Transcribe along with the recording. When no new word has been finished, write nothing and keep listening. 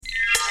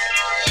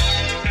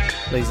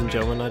Ladies and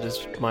gentlemen, I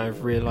just might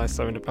have realised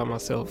something about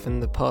myself in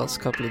the past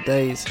couple of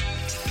days.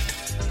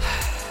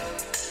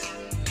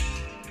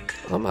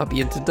 I might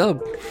be into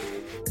dub.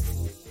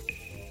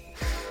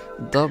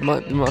 Dub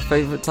might be my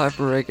favourite type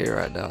of reggae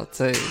right now, I'll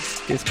tell you.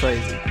 It's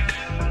crazy.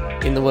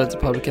 In the words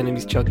of Public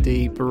Enemy's Chuck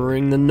D,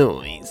 bring the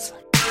noise.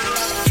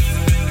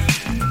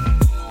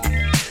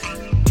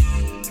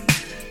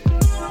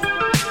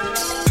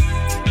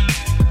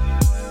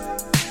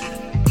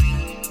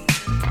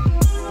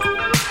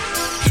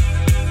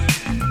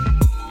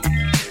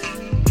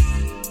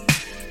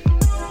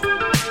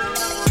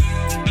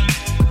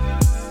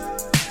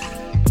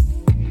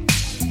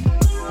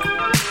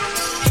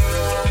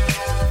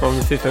 From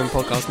the Fifth Element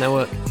Podcast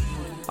Network,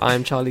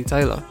 I'm Charlie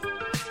Taylor,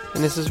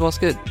 and this is What's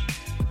Good.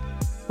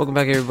 Welcome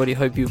back, everybody.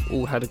 Hope you've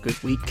all had a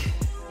good week.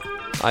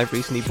 I've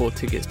recently bought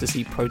tickets to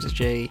see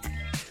Protege.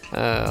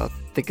 I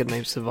think her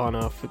name's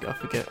Savannah. I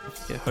forget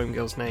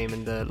Homegirl's name,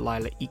 and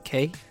Lila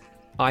IK.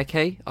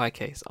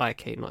 It's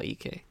IK, not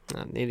EK.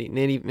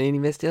 Nearly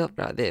messed it up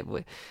right there,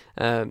 boy.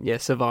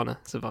 Savannah.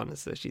 So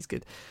she's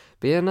good.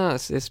 But yeah, no,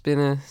 it's been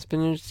an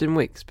interesting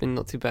week. It's been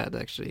not too bad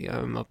actually.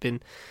 I've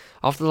been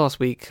after last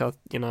week. I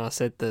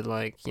said that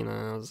I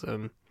was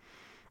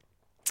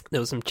there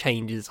was some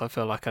changes I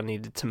felt like I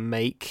needed to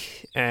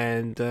make,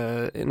 and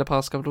in the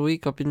past couple of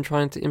weeks I've been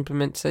trying to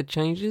implement said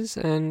changes,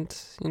 and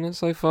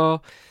so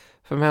far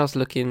from how it's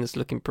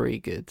looking pretty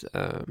good.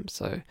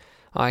 So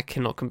I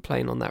cannot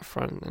complain on that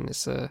front, and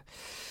it's I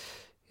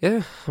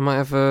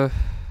might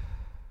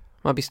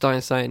be starting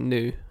something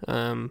new.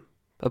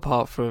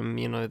 Apart from,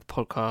 the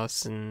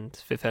podcasts and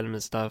Fifth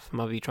Element stuff, I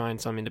might be trying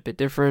something a bit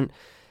different.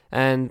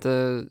 And,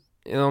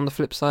 on the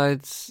flip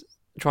side,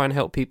 try and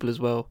help people as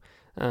well,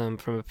 from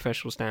a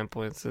professional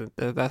standpoint. So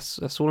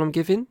that's all I'm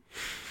giving.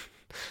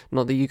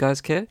 Not that you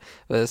guys care,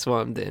 but that's what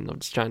I'm doing. I'm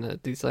just trying to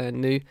do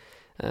something new,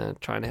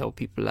 trying to help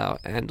people out,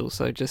 and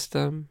also just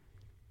trying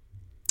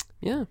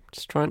to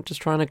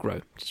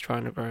grow. Just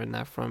trying to grow in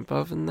that front. But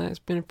other than that, it's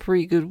been a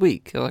pretty good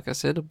week. Like I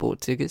said, I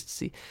bought tickets to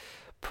see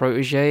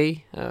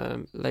Protege,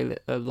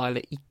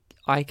 Lila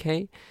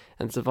IK,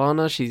 and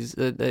Savannah.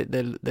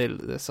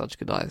 They're such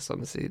good eyes,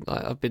 honestly.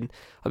 I've been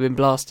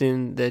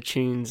blasting their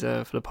tunes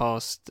for the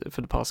past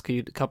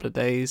couple of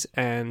days,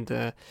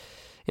 and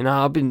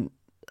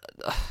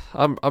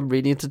I'm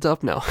really into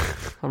dub now.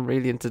 I'm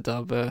really into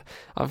dub. I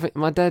think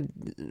my dad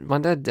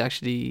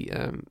actually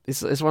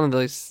it's one of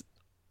those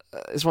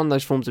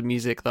forms of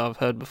music that I've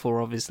heard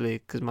before, obviously,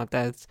 because my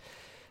dad's.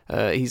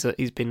 He's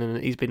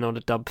been on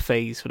a dub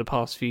phase for the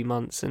past few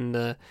months, and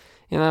I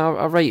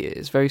rate it.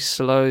 It's very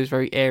slow, it's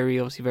very airy,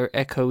 obviously very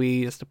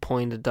echoey. That's the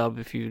point of dub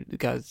if you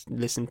guys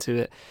listen to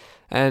it.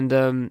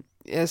 And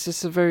it's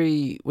just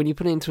when you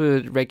put it into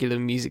a regular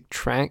music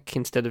track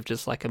instead of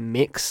just like a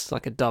mix,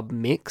 like a dub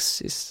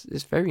mix,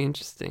 it's very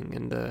interesting,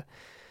 and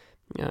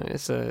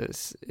it's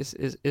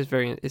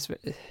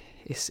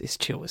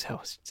chill as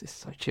hell.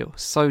 It's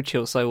so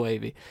chill, so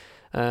wavy.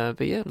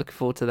 But yeah, looking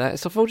forward to that.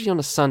 It's unfortunately on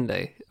a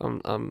Sunday.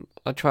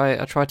 I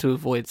try to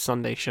avoid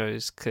Sunday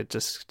shows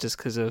just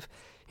because of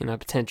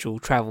potential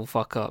travel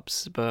fuck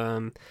ups.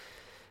 But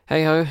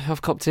hey ho,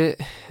 I've copped it,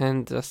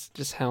 and that's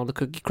just how the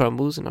cookie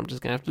crumbles, and I'm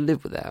just gonna have to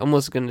live with that. I'm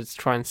also gonna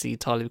try and see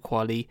Talib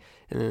Kweli,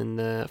 and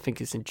then I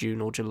think it's in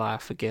June or July. I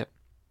forget.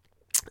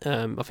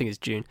 I think it's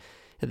June.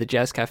 At the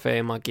Jazz Cafe,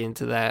 I might get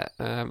into that.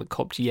 I haven't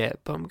copped yet,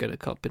 but I'm going to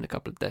cop in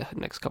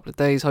next couple of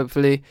days,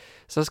 hopefully.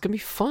 So it's going to be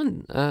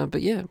fun.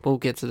 But yeah, we'll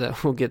get to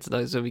that. We'll get to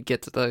those when we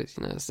get to those.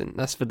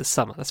 That's for the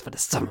summer. That's for the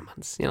summer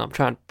months. I'm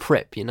trying to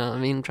prep, what I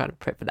mean? I'm trying to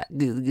prep for that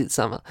good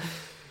summer.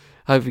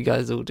 Hope you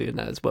guys are all doing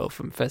that as well,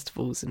 from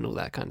festivals and all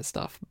that kind of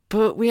stuff.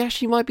 But we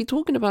actually might be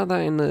talking about that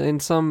in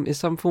some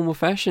form or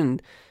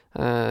fashion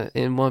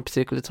in one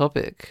particular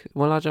topic.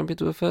 Will I jump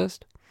into it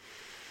first?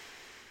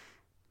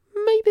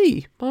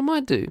 Maybe. I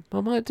might do.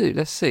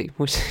 Let's see.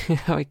 We'll see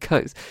how it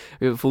goes.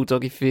 We have a full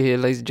doggy for here,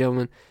 ladies and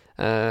gentlemen.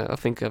 I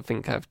think I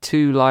have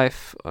 2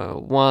 live,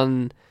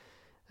 one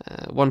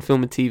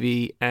film and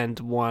TV, and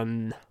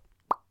 1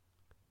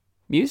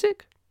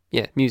 music?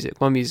 Yeah, music.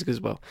 1 music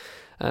as well.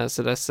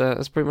 So that's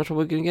pretty much what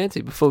we're going to get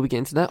into. Before we get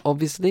into that,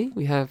 obviously,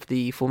 we have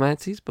the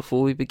formalities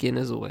before we begin,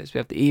 as always. We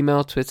have the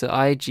email, Twitter,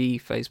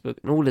 IG, Facebook,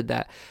 and all of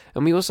that.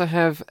 And we also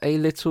have a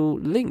little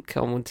link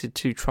I wanted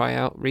to try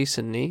out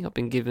recently. I've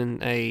been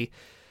given a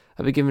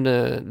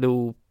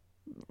little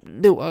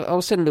I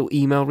was sent a little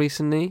email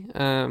recently,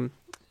 and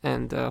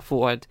I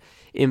thought I'd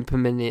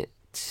implement it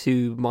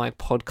to my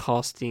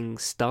podcasting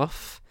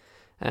stuff.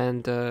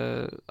 And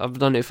I've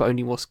done it for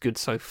only What's Good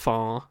so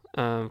far,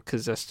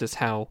 because that's just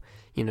how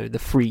the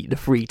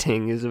free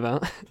thing is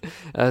about.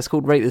 It's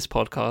called Rate This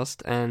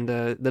Podcast, and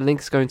the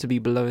link's going to be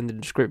below in the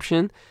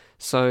description.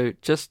 So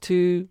just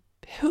to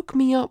hook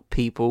me up,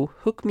 people,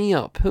 hook me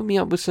up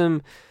with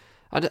some.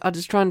 I'm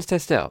just trying to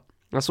test out.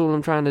 That's all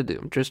I'm trying to do.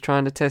 I'm just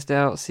trying to test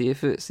out, see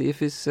if it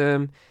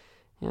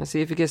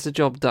gets the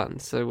job done.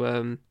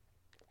 So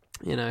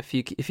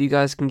if you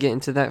guys can get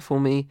into that for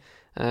me,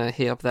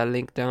 hit up that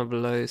link down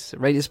below. So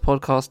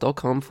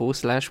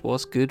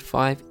ratethispodcast.com/what's good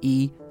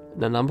 5E,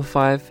 the number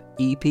 5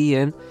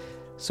 EPN.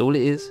 That's all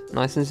it is,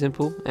 nice and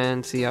simple,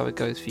 and see how it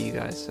goes for you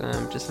guys.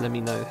 Just let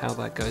me know how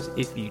that goes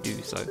if you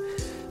do so.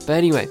 But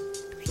anyway,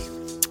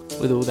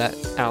 with all that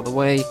out of the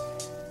way,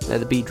 let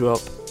the beat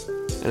drop,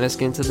 and let's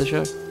get into the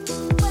show.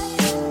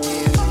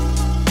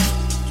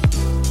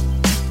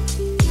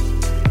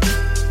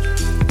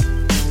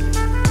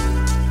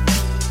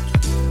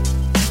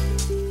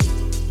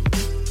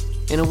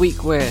 In a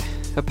week where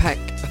a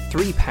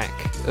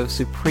 3-pack of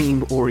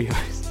Supreme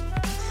Oreos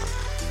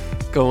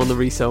go on the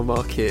resale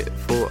market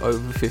for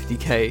over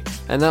 50k,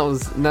 and that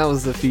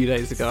was a few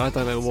days ago. I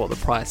don't know what the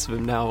price of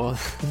them now are.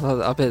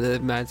 I bet they're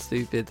mad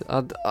stupid.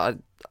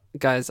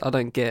 Guys, I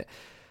don't get.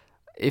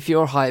 If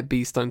you're a hype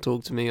beast, don't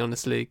talk to me,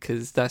 honestly,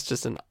 because that's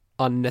just an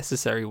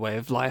unnecessary way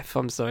of life.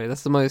 I'm sorry,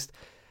 that's the most.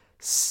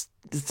 It's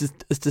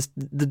just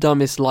the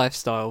dumbest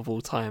lifestyle of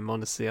all time,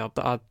 honestly.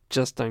 I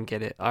just don't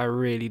get it. I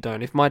really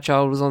don't. If my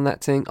child was on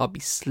that thing, I'd be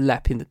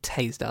slapping the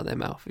taste out of their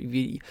mouth.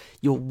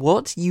 You're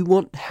what? You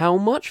want how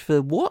much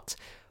for what?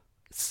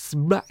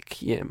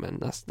 Smack. Yeah, man,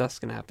 that's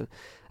gonna happen.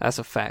 That's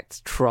a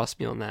fact. Trust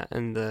me on that.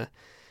 And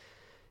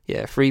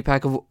yeah,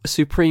 3-pack of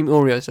Supreme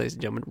Oreos, ladies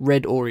and gentlemen.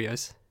 Red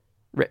Oreos.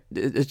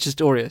 It's just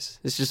Oreos.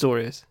 It's just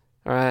Oreos.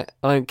 Alright?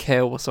 I don't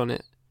care what's on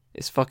it.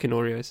 It's fucking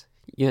Oreos.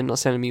 You're not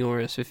selling me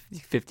Oreos for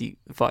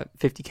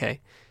 50k.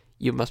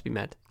 You must be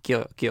mad.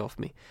 Get off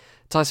me.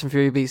 Tyson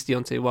Fury beats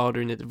Deontay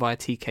Wilder via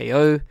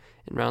TKO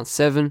in round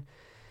 7.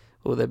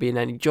 Will there be an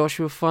Andy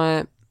Joshua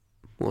fight?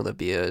 Will there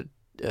be a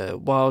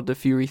Wilder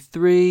Fury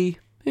 3?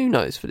 Who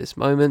knows for this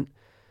moment.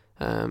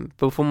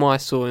 But from what I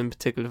saw in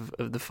particular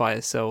of the fight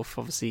itself,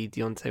 obviously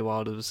Deontay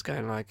Wilder was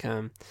going like,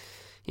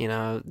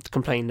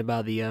 complaining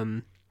about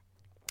the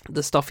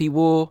stuff he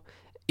wore.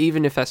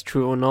 Even if that's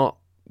true or not,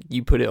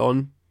 you put it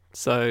on.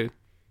 So,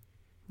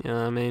 you know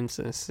what I mean?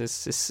 So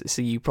it's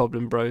a you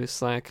problem, bro.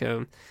 It's like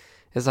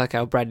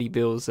how Bradley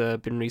Beal's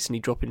been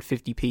recently dropping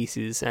 50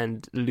 pieces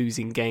and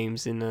losing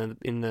games for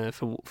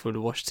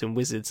the Washington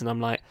Wizards, and I'm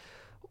like,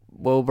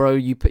 well, bro,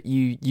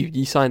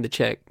 you signed the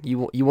check.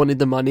 You wanted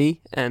the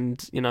money,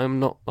 and you know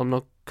I'm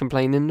not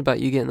complaining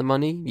about you getting the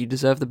money. You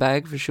deserve the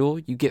bag for sure.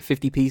 You get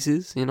 50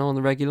 pieces, on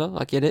the regular.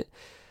 I get it,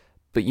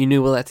 but you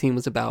knew what that team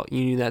was about.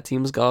 You knew that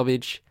team was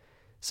garbage.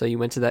 So you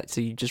went to that,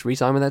 so you just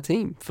re-signed with that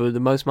team for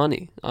the most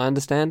money. I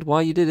understand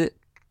why you did it,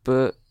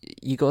 but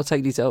you got to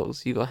take these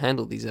L's. You got to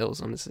handle these L's,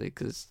 honestly,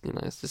 because,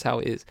 it's just how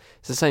it is.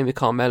 It's the same with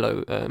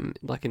Carmelo,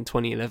 like in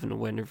 2011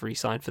 when he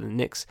re-signed for the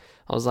Knicks.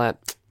 I was like,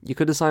 you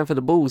could have signed for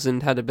the Bulls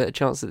and had a better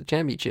chance at the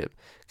championship.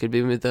 Could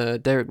be with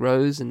Derrick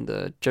Rose and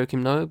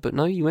Joakim Noah, but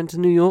no, you went to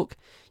New York,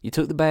 you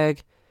took the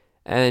bag,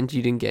 and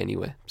you didn't get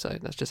anywhere. So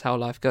that's just how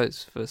life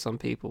goes for some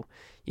people.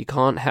 You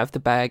can't have the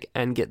bag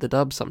and get the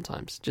dub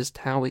sometimes. Just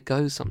how it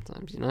goes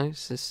sometimes,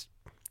 It's just,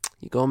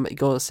 you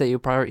gotta set your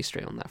priorities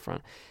straight on that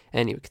front.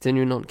 Anyway,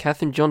 continuing on.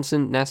 Katherine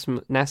Johnson,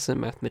 NASA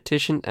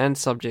mathematician and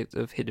subject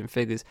of Hidden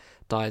Figures,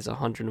 dies at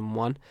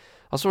 101.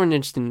 I saw an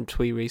interesting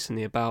tweet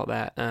recently about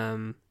that,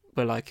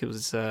 where like it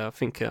was, I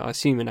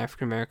assume an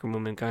African American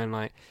woman going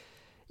like,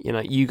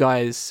 you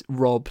guys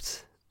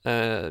robbed,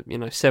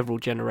 several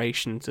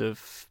generations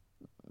of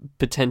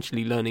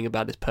potentially learning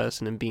about this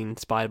person and being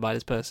inspired by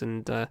this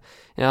person. And,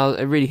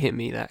 it really hit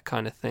me, that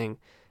kind of thing.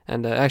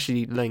 And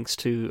actually links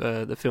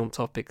to the film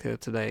topic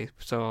today,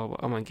 so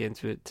I won't get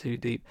into it too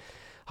deep.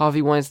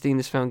 Harvey Weinstein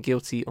is found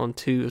guilty on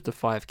 2 of the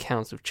 5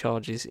 counts of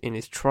charges in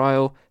his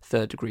trial: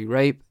 3rd-degree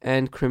rape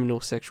and criminal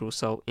sexual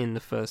assault in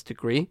the 1st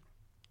degree.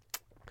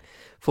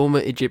 Former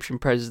Egyptian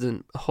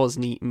President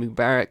Hosni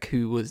Mubarak,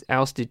 who was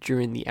ousted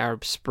during the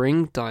Arab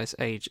Spring, dies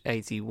aged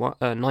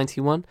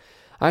 91.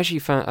 I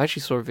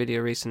actually saw a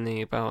video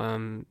recently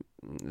about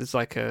it's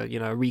like a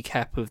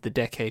recap of the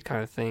decade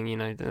kind of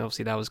thing.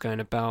 Obviously that was going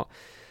about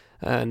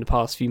in the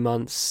past few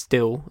months.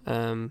 Still,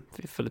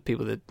 for the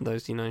people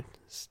those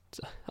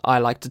I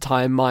like to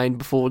time mine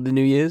before the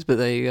New Year's, but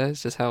there you go.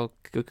 It's just how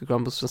cookie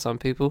crumbles for some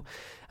people.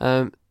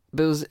 But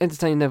it was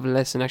entertaining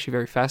nevertheless, and actually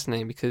very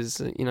fascinating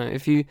because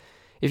if you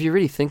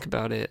really think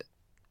about it,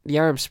 the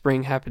Arab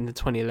Spring happened in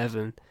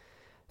 2011.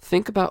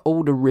 Think about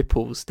all the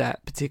ripples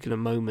that particular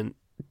moment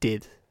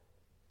did.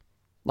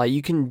 Like,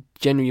 you can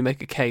generally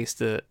make a case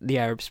that the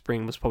Arab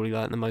Spring was probably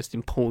like the most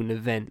important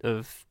event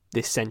of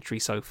this century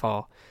so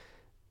far,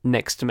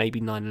 next to maybe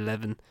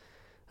 9/11.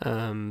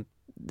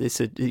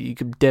 You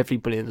could definitely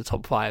put it in the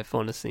top 5,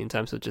 honestly, in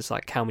terms of just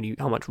like how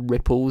much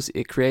ripples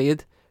it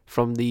created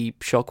from the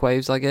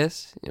shockwaves, I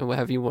guess.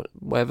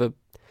 Whatever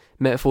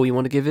metaphor you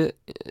want to give it,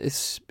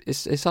 it's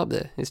up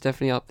there. It's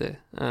definitely up there.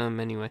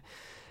 Anyway,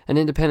 an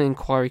independent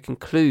inquiry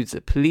concludes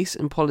that police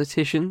and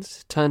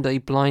politicians turned a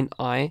blind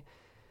eye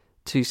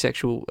to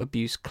sexual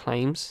abuse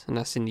claims, and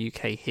that's in the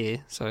UK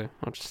here. So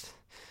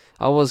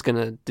I was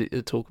gonna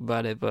talk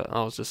about it, but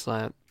I was just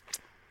like,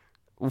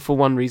 for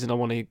one reason, I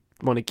want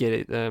to get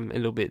it a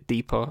little bit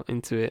deeper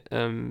into it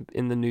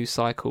in the news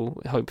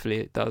cycle. Hopefully,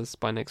 it does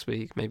by next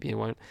week. Maybe it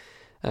won't.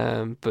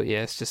 But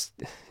yeah, it's just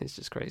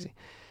crazy.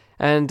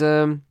 And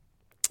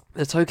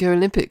the Tokyo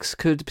Olympics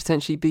could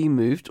potentially be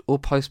moved or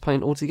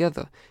postponed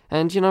altogether.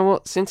 And you know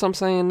what? Since I'm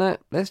saying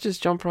that, let's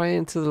just jump right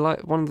into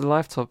one of the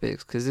live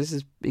topics, because this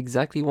is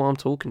exactly what I'm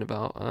talking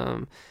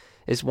about.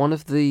 It's one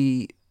of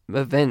the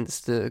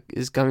events that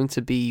is going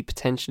to be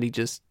potentially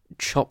just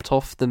chopped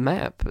off the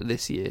map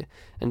this year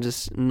and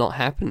just not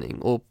happening,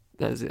 or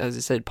as I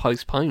said,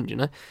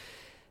 postponed.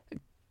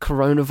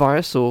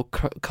 Coronavirus, or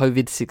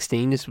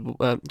COVID-16 is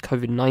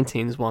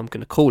COVID-19 is what I'm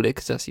going to call it,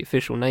 because that's the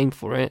official name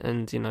for it.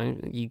 And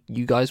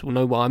you guys will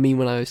know what I mean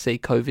when I say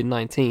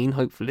COVID-19,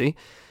 hopefully,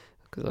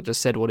 because I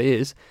just said what it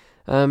is.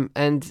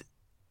 And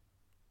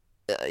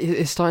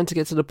it's starting to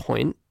get to the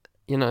point,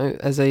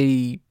 as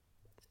a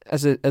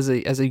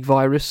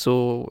virus,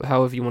 or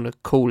however you want to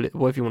call it,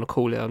 whatever you want to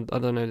call it. I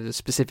don't know the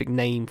specific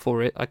name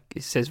for it.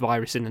 It says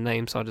virus in the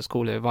name, so I just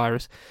call it a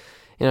virus.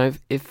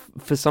 If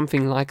for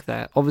something like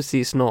that,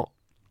 obviously it's not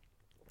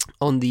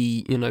on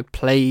the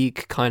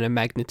plague kind of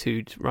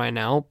magnitude right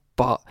now,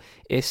 but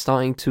it's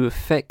starting to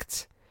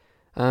affect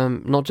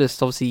not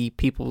just obviously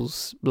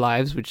people's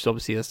lives, which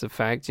obviously that's a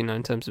fact,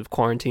 in terms of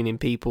quarantining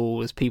people.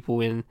 There's people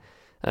in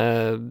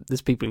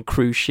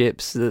cruise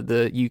ships that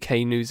the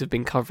UK news have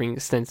been covering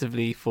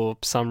extensively for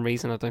some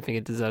reason. I don't think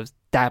it deserves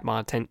that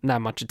much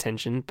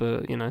attention,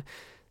 but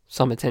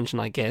some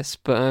attention, I guess.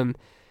 But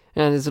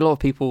there's a lot of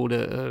people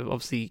that are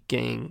obviously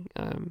getting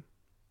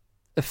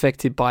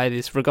affected by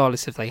this,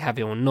 regardless if they have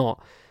it or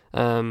not.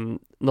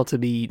 Not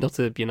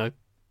to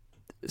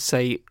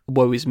say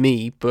woe is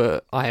me,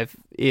 but I have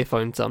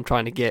earphones that I'm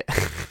trying to get.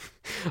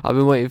 I've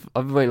been waiting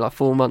like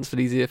 4 months for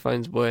these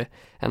earphones, boy,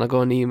 and I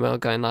got an email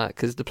going like,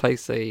 because the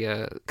place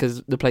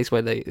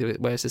where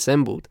it's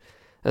assembled,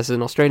 that's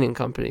an Australian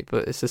company,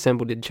 but it's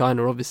assembled in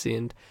China, obviously,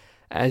 and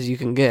as you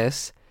can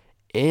guess,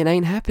 it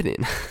ain't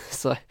happening.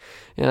 So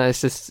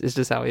it's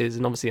just how it is,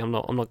 and obviously I'm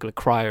not gonna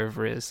cry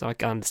over it. So I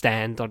can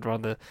understand. I'd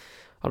rather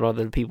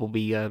people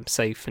be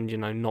safe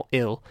and not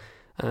ill,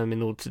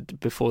 in order to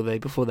before they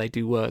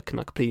do work, and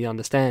I completely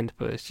understand.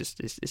 But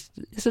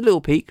it's a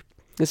little peak.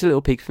 It's a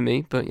little peak for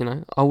me, but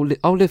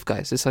I'll live,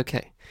 guys. It's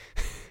okay.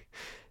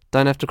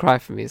 Don't have to cry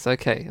for me. It's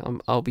okay.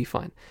 I'll be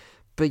fine.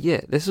 But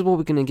yeah, this is what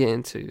we're gonna get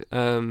into.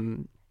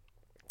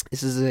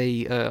 This is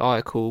a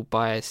article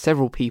by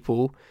several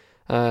people.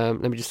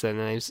 Let me just say the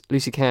names: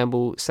 Lucy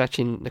Campbell,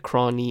 Sachin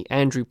Nakrani,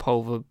 Andrew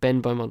Pulver,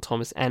 Ben Beaumont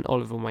Thomas, and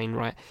Oliver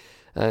Wainwright.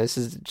 This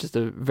is just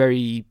a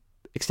very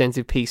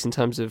extensive piece in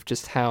terms of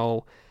just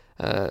how,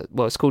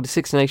 it's called The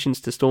Six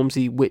Nations to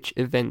Stormzy, which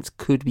events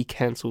could be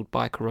cancelled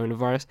by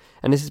coronavirus.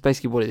 And this is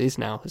basically what it is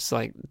now. It's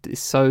like,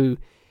 it's so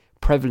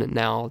prevalent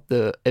now,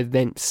 the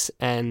events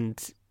and,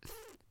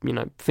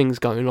 things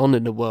going on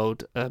in the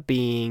world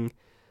being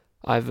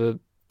either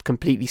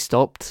completely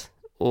stopped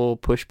or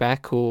pushed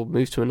back or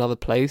moved to another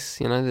place.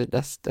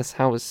 That's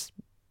how it's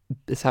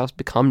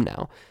become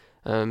now.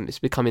 It's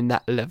becoming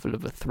that level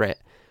of a threat,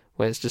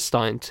 where it's just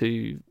starting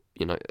to,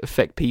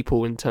 affect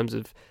people in terms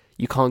of,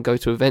 you can't go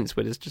to events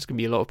where there's just going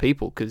to be a lot of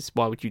people, because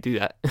why would you do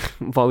that?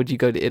 Why would you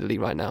go to Italy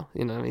right now?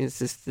 It's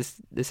just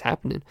this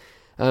happening.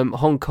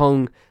 Hong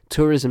Kong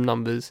tourism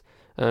numbers,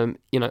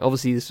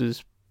 obviously this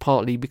was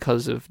partly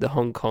because of the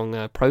Hong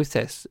Kong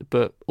protests,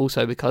 but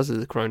also because of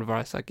the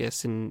coronavirus, I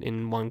guess,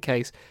 in one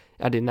case,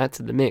 adding that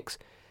to the mix.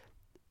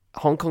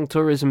 Hong Kong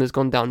tourism has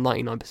gone down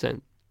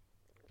 99%.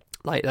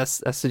 Like,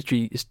 that's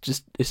literally,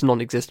 it's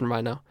non-existent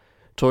right now.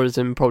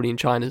 Tourism probably in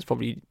China is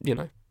probably,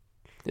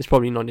 it's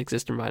probably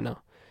non-existent right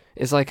now.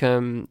 It's like,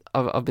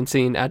 I've been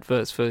seeing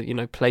adverts for,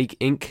 Plague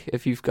Inc.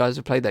 If you guys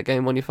have played that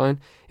game on your phone.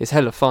 It's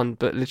hella fun,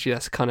 but literally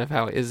that's kind of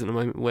how it is at the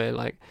moment, where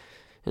like,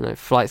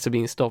 flights are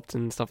being stopped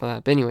and stuff like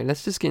that. But anyway,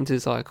 let's just get into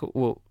this article.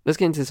 Well, let's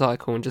get into this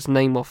article and just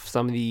name off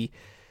some of the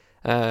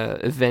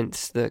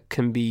events that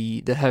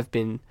have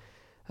been,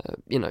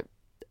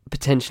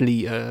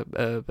 potentially,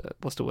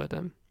 what's the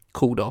word,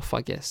 called off,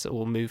 I guess,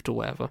 or moved or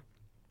whatever.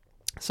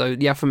 So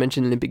the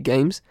aforementioned Olympic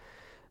Games,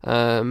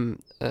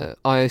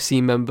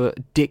 IOC member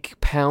Dick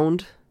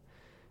Pound,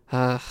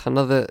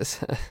 another.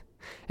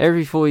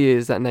 Every 4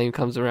 years that name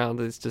comes around.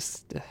 It's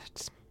just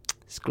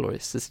it's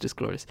glorious. It's just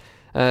glorious.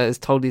 Has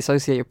told the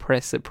Associated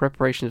Press that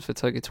preparations for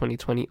Tokyo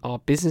 2020 are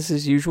business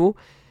as usual,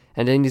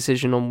 and any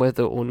decision on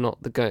whether or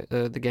not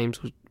the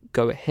games will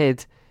go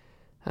ahead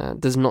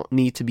does not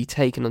need to be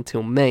taken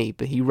until May.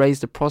 But he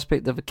raised the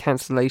prospect of a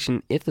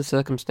cancellation if the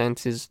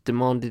circumstances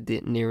demanded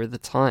it nearer the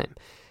time.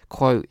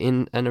 Quote,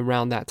 in and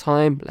around that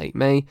time, late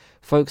May,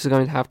 folks are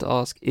going to have to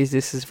ask, is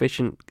this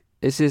sufficient?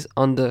 Is this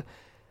under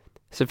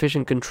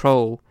sufficient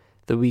control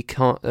that we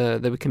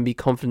can be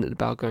confident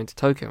about going to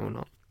Tokyo or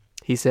not?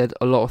 He said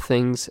a lot of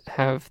things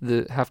have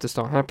to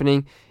start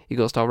happening. You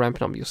got to start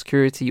ramping up your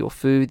security, your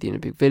food, the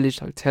Olympic Village,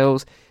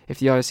 hotels. If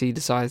the IOC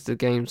decides the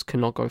games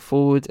cannot go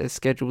forward as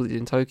scheduled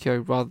in Tokyo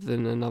rather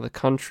than another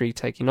country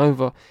taking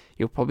over,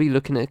 you're probably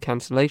looking at a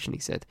cancellation, he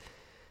said.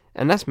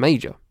 And that's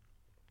major.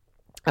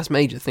 That's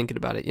major, thinking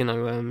about it,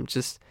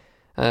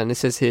 and it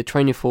says here,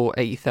 training for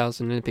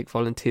 80,000 Olympic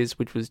volunteers,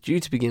 which was due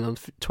to begin on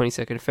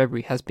 22nd of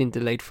February, has been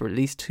delayed for at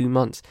least 2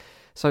 months.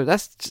 So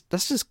that's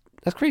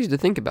crazy to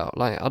think about.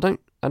 Like, I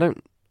don't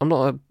I'm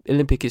not an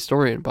Olympic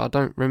historian, but I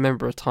don't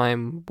remember a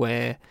time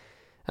where,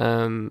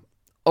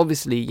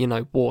 obviously, you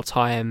know,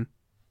 wartime,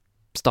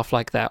 stuff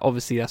like that.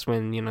 Obviously, that's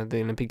when, you know,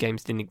 the Olympic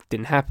Games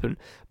didn't happen.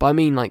 But I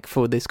mean, like,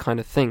 for this kind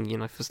of thing, you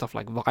know, for stuff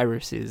like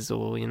viruses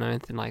or, you know,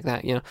 anything like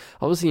that. You know,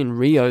 obviously in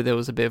Rio there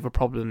was a bit of a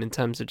problem in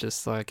terms of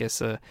just, I guess,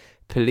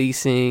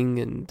 policing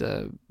and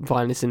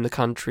violence in the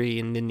country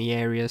and in the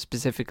area,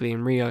 specifically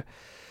in Rio.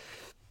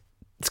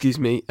 Excuse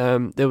me.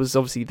 There was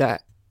obviously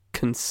that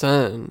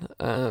concern,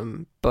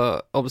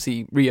 but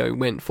obviously Rio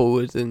went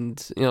forward,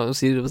 and you know,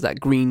 obviously there was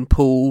that green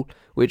pool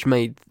which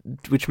made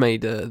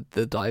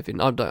the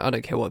diving. I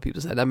don't care what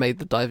people say. That made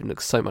the diving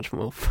look so much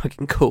more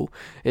fucking cool.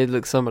 It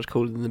looked so much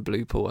cooler than the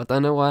blue pool. I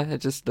don't know why.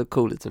 It just looked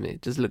cooler to me.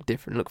 It just looked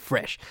different, looked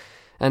fresh,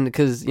 and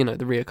because you know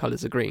the Rio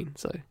colours are green,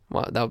 so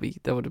well, that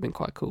would have been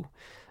quite cool,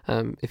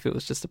 if it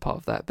was just a part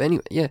of that. But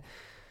anyway, yeah.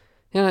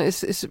 Yeah,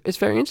 it's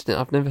very interesting.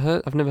 I've never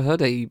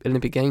heard a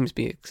Olympic Games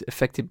be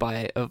affected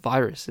by a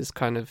virus. It's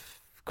kind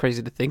of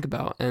crazy to think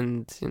about,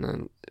 and you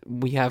know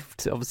we have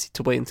to obviously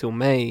to wait until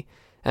May,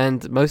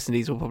 and most of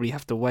these will probably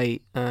have to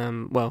wait.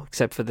 Well,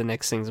 except for the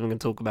next things I'm going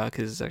to talk about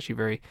because it's actually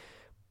very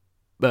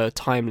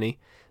timely.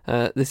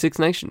 The Six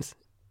Nations,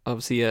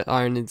 obviously,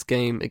 Ireland's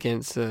game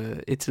against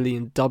Italy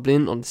in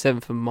Dublin on the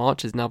 7th of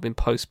March has now been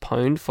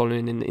postponed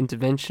following an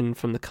intervention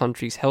from the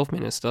country's health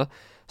minister.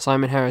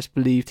 Simon Harris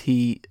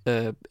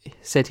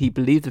said he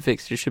believed the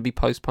fixture should be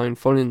postponed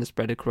following the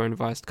spread of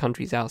coronavirus to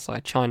countries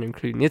outside China,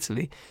 including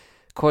Italy.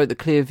 Quote, the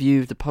clear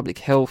view of the public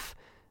health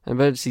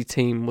emergency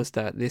team was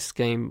that this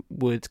game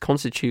would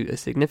constitute a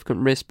significant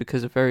risk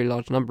because a very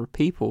large number of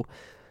people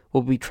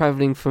will be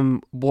travelling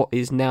from what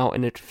is now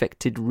an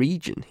affected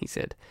region, he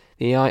said.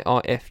 The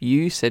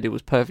IRFU said it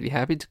was perfectly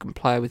happy to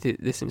comply with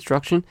this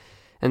instruction,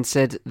 and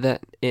said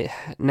that it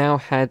now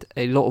had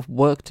a lot of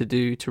work to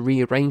do to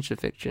rearrange the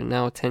fixture.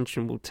 Now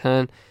attention will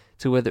turn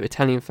to whether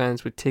Italian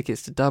fans with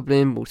tickets to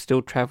Dublin will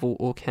still travel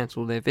or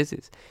cancel their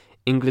visits.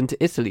 England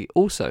to Italy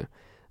also.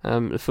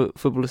 The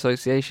Football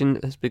Association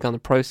has begun the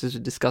process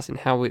of discussing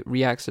how it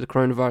reacts to the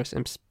coronavirus,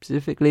 and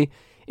specifically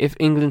if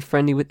England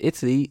friendly with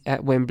Italy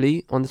at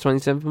Wembley on the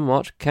 27th of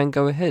March can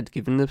go ahead,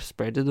 given the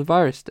spread of the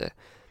virus there,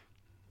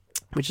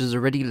 which has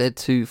already led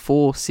to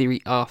 4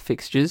 Serie A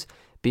fixtures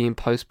being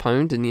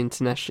postponed in the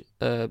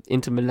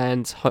Inter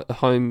Milan's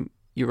home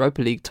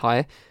Europa League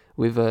tie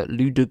with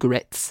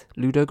Ludogorets.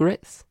 I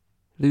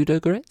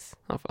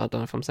don't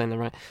know if I'm saying that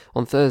right.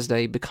 On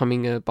Thursday,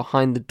 becoming a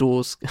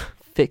behind-the-doors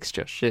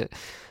fixture. Shit.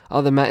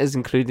 Other matters,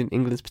 including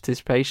England's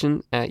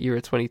participation at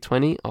Euro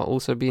 2020, are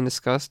also being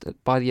discussed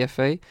by the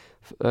FA,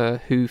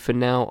 who for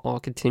now are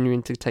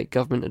continuing to take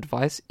government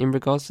advice in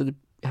regards to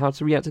how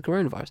to react to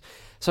coronavirus.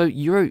 So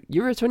Euro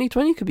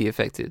 2020 could be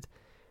affected.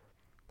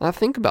 Now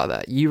think about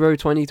that. Euro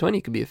 2020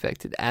 could be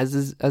affected,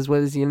 as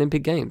well as the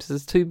Olympic Games.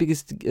 There's two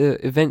biggest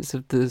events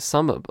of the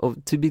summer, or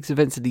two biggest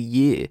events of the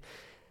year,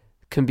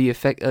 are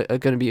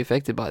going to be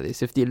affected by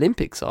this. If the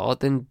Olympics are,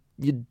 then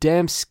you're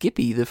damn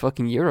skippy the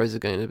fucking Euros are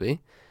going to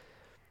be.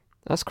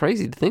 That's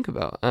crazy to think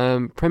about.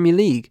 Premier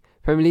League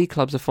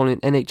clubs are following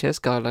NHS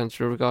guidelines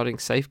regarding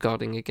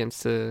safeguarding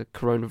against the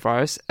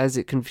coronavirus as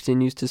it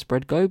continues to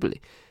spread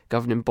globally.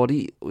 Governing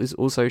body is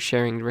also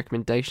sharing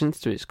recommendations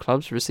to its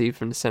clubs received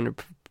from the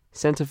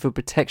Centre for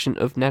Protection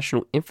of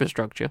National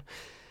Infrastructure,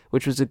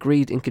 which was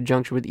agreed in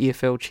conjunction with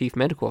EFL Chief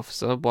Medical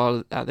Officer,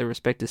 while at their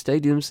respective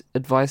stadiums,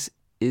 advice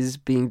is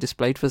being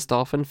displayed for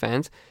staff and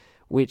fans,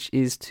 which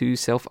is to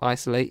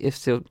self-isolate if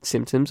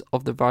symptoms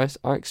of the virus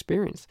are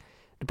experienced.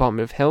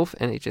 Department of Health,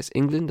 NHS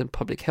England and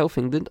Public Health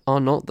England are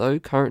not, though,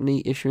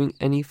 currently issuing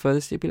any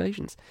further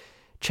stipulations.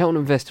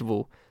 Cheltenham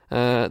Festival.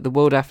 The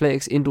World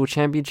Athletics Indoor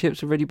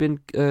Championships have already been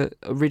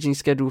originally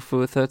scheduled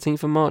for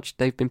 13th of March.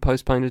 They've been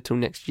postponed until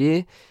next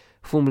year.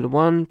 Formula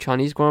 1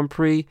 Chinese Grand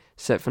Prix,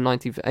 set for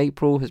 19th of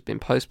April, has been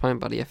postponed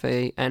by the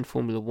FAA and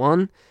Formula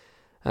 1.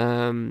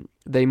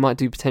 They might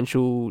do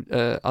potential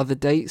other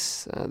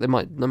dates. They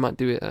might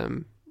do it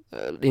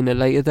in a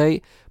later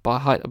date,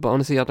 but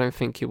honestly, I don't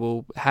think it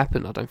will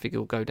happen. I don't think it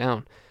will go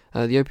down.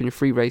 The opening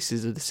 3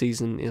 races of the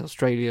season in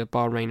Australia,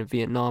 Bahrain and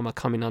Vietnam are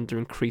coming under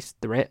increased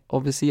threat,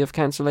 obviously, of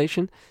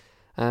cancellation.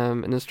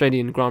 An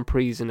Australian Grand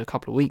Prix is in a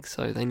couple of weeks,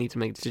 so they need to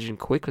make a decision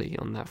quickly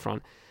on that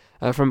front.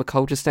 From a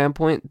culture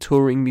standpoint,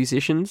 touring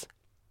musicians,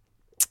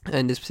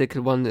 and this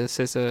particular one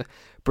says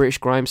British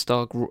grime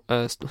star,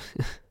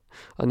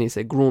 I need to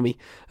say Grawmy,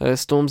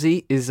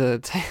 Stormzy is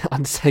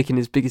undertaking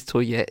his biggest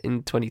tour yet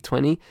in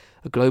 2020,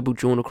 a global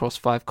jaunt across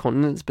 5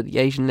 continents, but the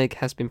Asian leg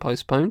has been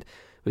postponed,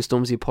 with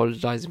Stormzy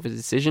apologising for the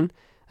decision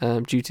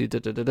due to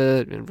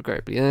and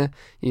regrettably,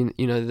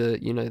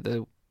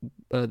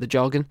 the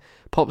jargon.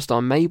 Pop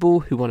star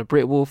Mabel, who won a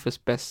Brit Award for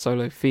Best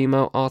Solo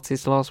Female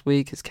Artist last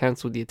week, has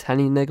cancelled the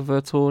Italian leg of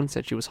her tour and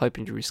said she was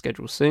hoping to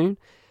reschedule soon.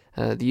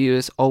 The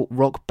US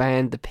alt-rock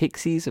band The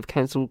Pixies have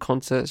cancelled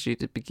concerts due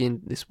to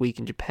begin this week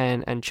in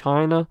Japan and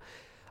China.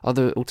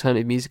 Other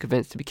alternative music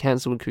events to be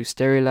cancelled include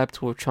Stereolab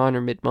Tour of China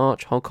in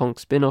mid-March, Hong Kong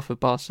spin-off of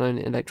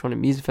Barcelona Electronic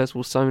Music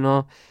Festival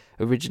Sonar,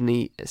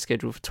 originally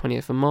scheduled for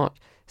 20th of March,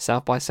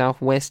 South by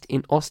Southwest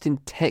in Austin,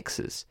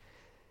 Texas,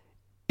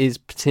 is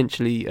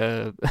potentially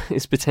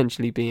is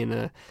potentially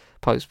being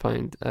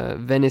postponed.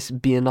 Venice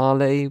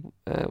Biennale,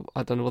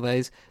 I don't know what that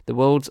is. The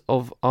worlds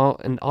of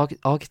art and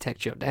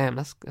architecture. Damn,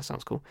 that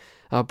sounds cool.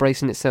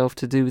 Bracing itself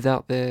to do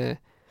without their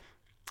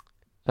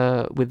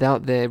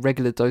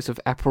regular dose of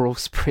Aperol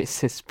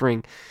Spritz this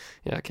spring.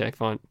 Yeah, okay,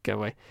 fine, go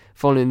away.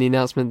 Following the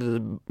announcement that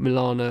the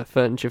Milan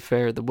Furniture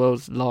Fair, the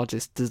world's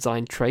largest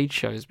design trade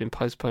show, has been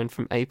postponed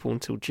from April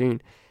until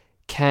June.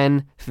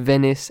 Cannes,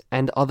 Venice,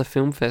 and other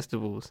film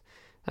festivals.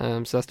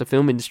 So that's the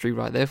film industry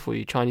right there for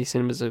you. Chinese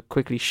cinemas are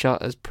quickly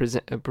shut as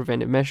a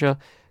preventive measure,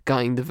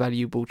 gutting the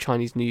valuable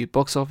Chinese New Year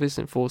box office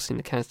and forcing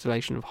the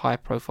cancellation of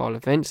high-profile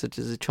events such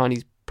as the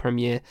Chinese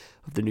premiere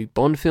of the new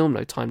Bond film,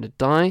 No Time to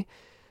Die.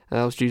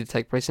 That was due to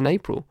take place in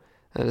April.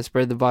 The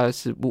spread of the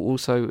virus will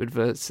also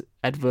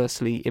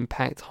adversely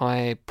impact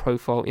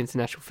high-profile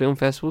international film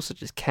festivals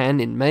such as Cannes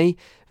in May,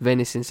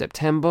 Venice in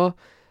September.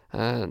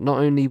 Not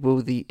only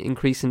will the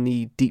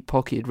increasingly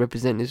deep-pocketed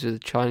representatives of the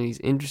Chinese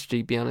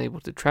industry be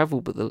unable to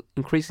travel, but the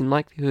increasing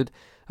likelihood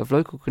of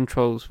local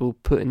controls will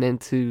put an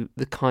end to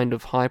the kind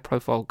of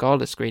high-profile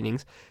gala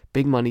screenings,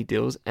 big money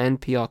deals,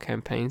 and PR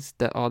campaigns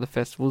that are the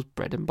festival's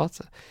bread and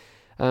butter.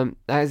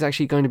 That is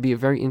actually going to be a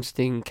very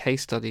interesting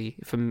case study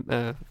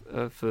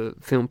for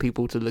film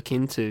people to look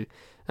into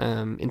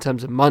in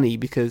terms of money,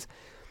 because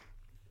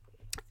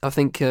I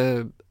think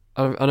I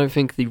don't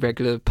think the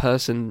regular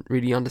person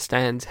really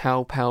understands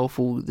how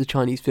powerful the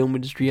Chinese film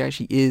industry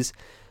actually is.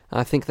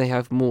 I think they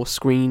have more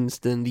screens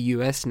than the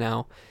US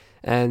now,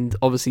 and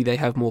obviously they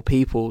have more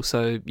people,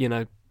 so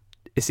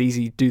it's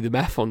easy to do the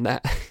math on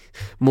that.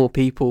 More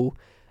people,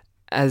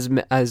 as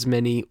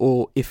many,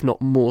 or if not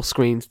more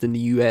screens than the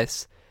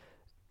US.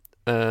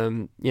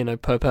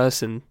 Per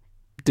person,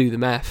 do the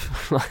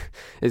math.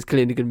 There's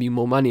clearly going to be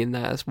more money in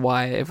that. That's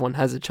why everyone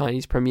has a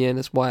Chinese premiere, and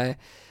that's why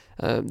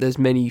there's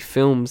many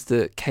films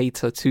that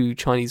cater to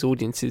Chinese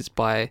audiences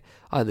by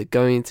either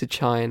going to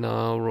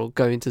China or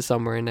going to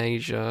somewhere in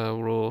Asia,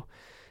 or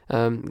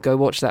go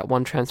watch that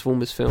one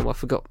Transformers film. I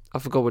forgot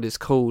what it's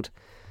called,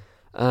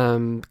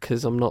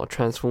 because I'm not a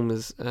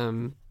Transformers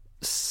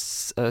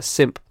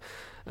simp.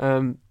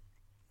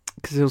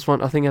 Because there was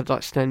one, I think it had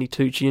like Stanley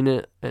Tucci in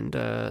it, and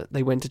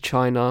they went to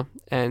China,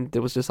 and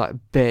there was just like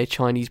bare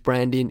Chinese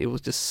branding. It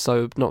was just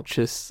so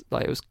obnoxious,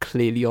 like it was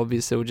clearly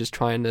obvious they were just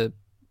trying to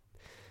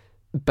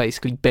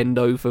basically bend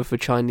over for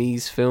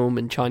Chinese film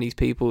and Chinese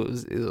people.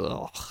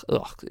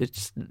 It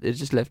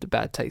just left a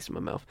bad taste in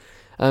my mouth.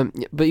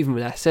 But even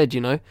with that said,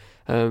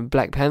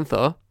 Black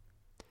Panther,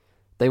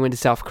 they went to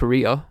South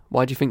Korea.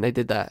 Why do you think they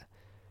did that?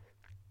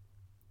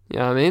 You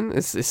know what I mean?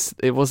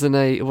 It wasn't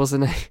a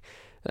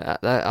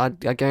I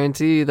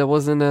guarantee you that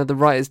wasn't the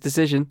rightest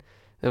decision.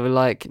 They were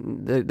like,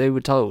 they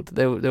were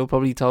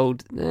probably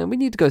told, we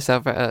need to go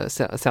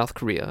South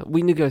Korea.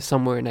 We need to go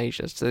somewhere in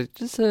Asia. So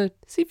just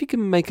see if you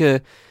can make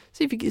a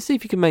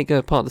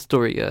part of the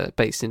story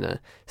based in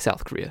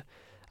South Korea.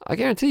 I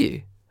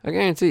guarantee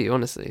you,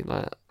 honestly,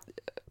 like,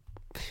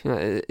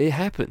 it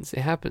happens.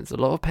 It happens. A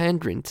lot of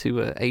pandering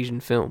to Asian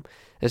film,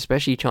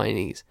 especially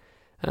Chinese.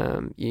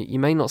 You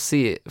may not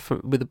see it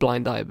with a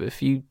blind eye, but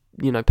if you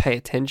pay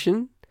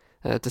attention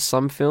to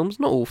some films,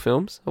 not all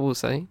films, I will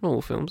say, not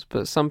all films,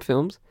 but some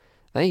films,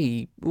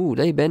 they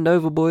bend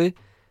over, boy.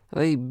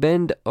 They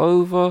bend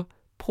over,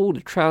 pull the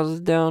trousers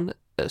down,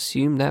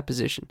 assume that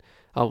position.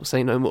 I will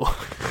say no more.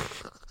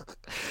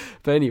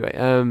 But anyway,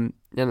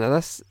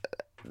 that's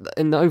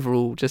in the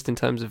overall, just in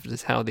terms of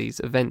just how these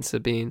events are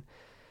being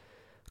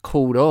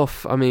called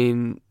off. I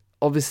mean,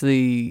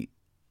 obviously,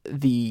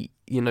 the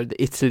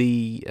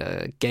Italy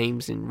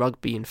games in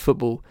rugby and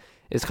football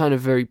is kind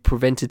of very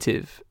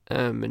preventative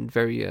and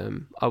very,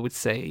 I would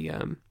say,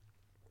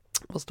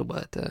 what's the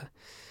word?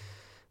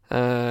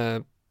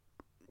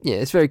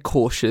 It's very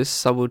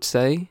cautious, I would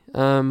say.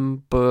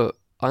 But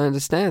I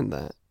understand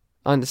that.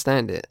 I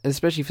understand it,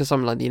 especially for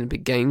something like the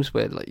Olympic Games,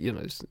 where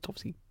it's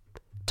obviously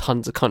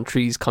tons of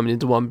countries coming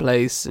into one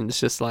place, and it's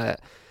just like,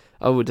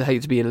 I would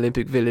hate to be in an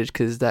Olympic Village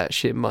because that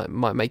shit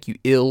might make you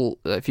ill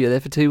if you're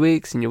there for 2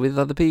 weeks and you're with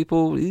other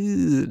people.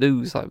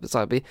 It's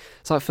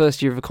like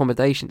first year of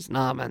accommodations.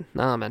 Nah,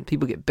 man.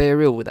 People get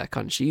bare ill with that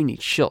kind of shit. You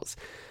need shots,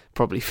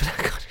 probably, for that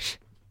kind of shit.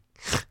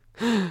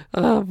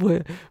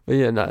 But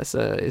yeah, no,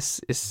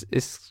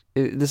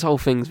 this whole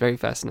thing's very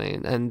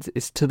fascinating, and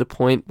it's to the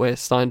point where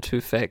it's starting to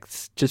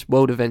affect just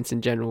world events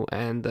in general.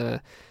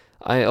 And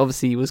I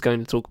obviously was going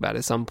to talk about it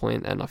at some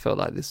point, and I felt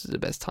like this was the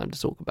best time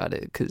to talk about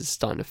it because it's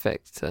starting to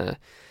affect, I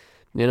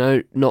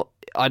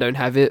don't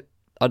have it,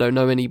 I don't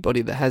know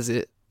anybody that has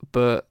it,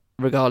 but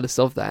regardless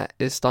of that,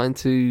 it's starting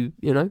to,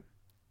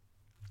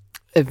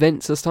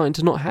 events are starting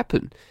to not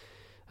happen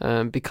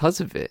because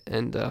of it.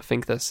 And I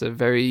think that's a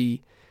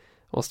very,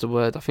 I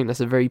think that's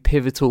a very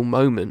pivotal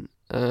moment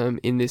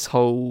in this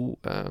whole,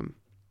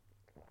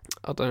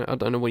 I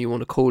don't know what you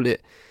want to call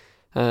it,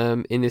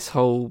 in this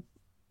whole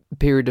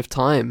period of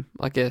time,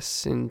 I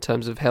guess, in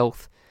terms of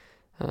health.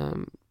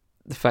 The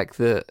fact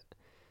that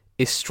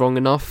it's strong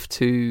enough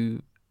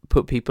to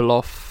put people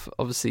off,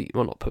 obviously,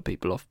 well, not put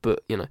people off,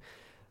 but,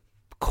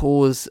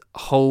 cause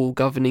whole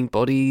governing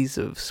bodies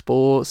of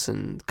sports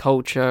and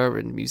culture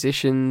and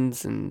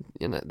musicians, and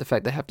the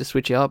fact they have to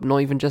switch it up, not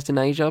even just in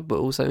Asia but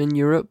also in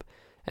Europe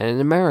and in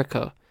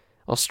America,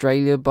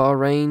 Australia,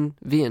 Bahrain,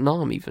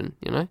 Vietnam even,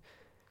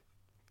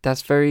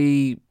 that's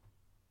very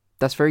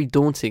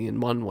daunting in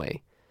one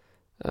way.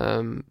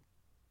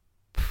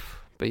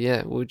 But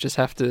yeah, we'll just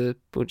have to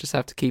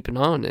keep an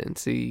eye on it and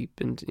see,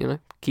 and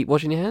keep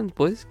washing your hands,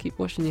 boys. Keep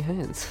washing your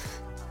hands.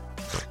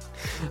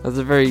 That's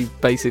a very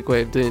basic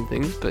way of doing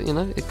things, but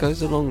it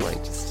goes a long way.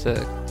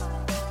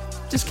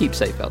 Just keep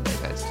safe out there,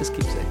 guys. Just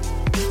keep safe.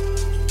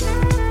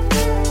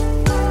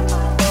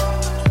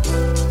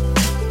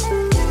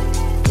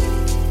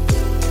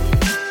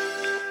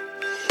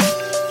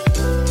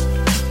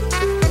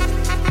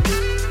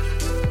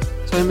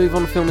 So I move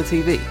on to film and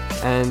TV,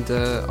 and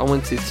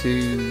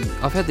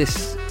I've had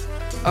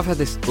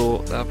this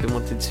thought that I've been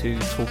wanting to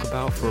talk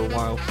about for a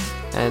while,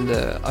 and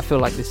I feel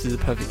like this is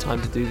the perfect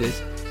time to do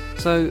this.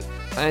 So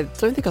I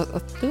think I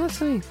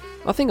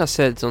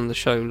said on the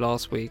show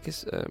last week,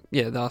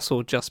 that I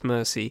saw Just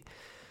Mercy,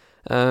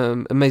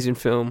 amazing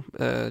film,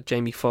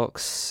 Jamie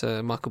Foxx,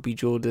 Michael B.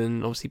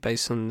 Jordan, obviously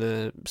based on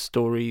the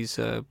stories,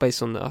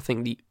 based on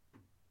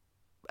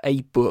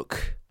a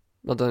book.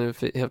 I don't know if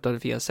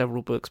he has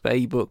several books, but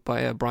a book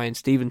by Brian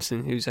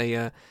Stevenson, who's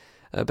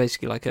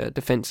basically like a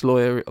defense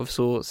lawyer of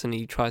sorts, and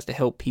he tries to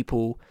help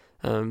people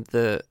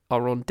that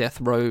are on death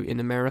row in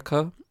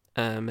America,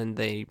 and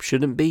they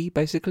shouldn't be,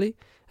 basically,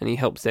 and he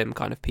helps them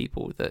kind of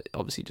people that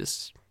obviously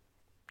just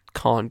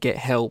can't get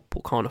help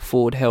or can't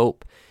afford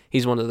help.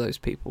 He's one of those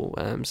people.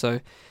 So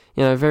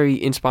a very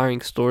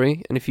inspiring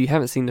story, and if you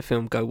haven't seen the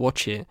film, go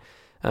watch it.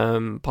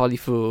 Partly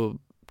for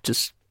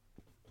just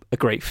a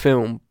great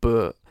film,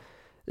 but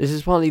this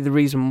is partly the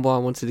reason why I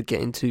wanted to get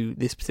into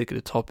this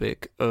particular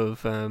topic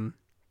of and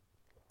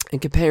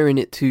comparing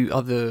it to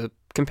other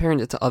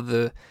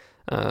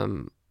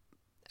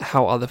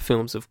how other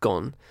films have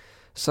gone.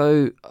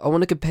 So I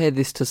want to compare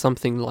this to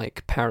something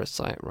like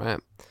Parasite, right?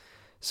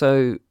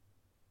 So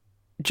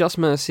Just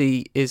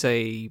Mercy is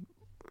I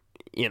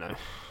don't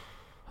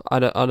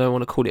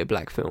want to call it a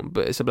black film,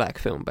 but it's a black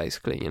film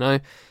basically,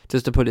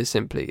 just to put it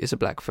simply, it's a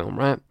black film,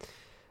 right?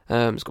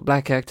 It's got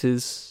black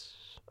actors,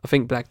 I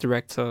think black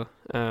director,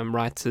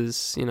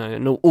 writers,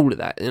 and all of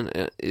that.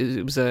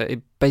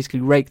 It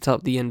basically raked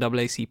up the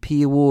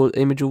NAACP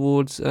Image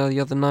Awards the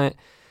other night,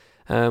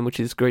 which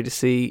is great to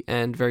see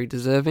and very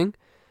deserving.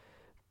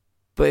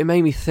 But it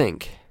made me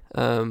think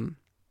of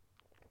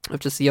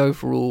just the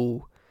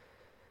overall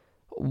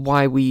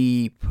why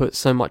we put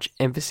so much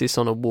emphasis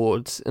on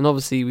awards. And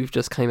obviously we've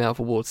just came out of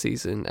award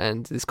season,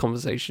 and this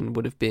conversation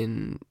would have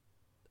been,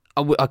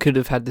 I could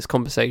have had this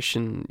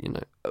conversation,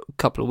 a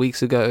couple of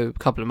weeks ago, a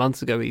couple of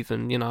months ago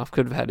even, I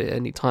could have had it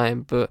any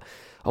time, but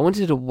I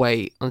wanted to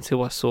wait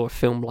until I saw a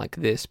film like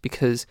this,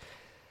 because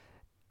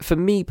for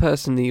me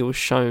personally, it was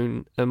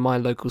shown at my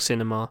local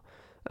cinema.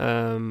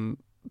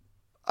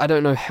 I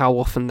don't know how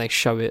often they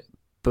show it,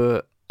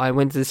 but I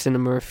went to the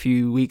cinema a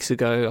few weeks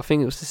ago. I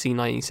think it was to see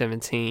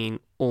 1917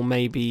 or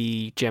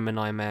maybe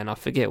Gemini Man, I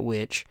forget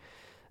which.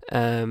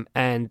 And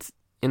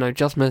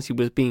Just Mercy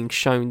was being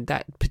shown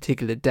that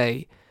particular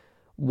day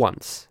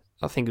once.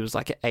 I think it was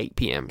like at 8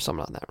 p.m,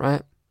 something like that,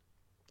 right?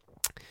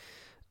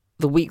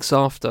 The weeks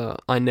after,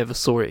 I never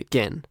saw it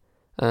again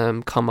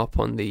come up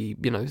on the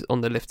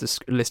on the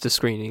list of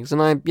screenings,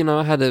 and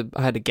I had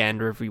a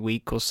gander every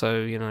week or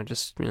so,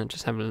 just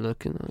having a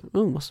look, and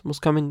what's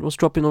coming, what's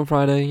dropping on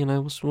Friday,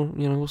 what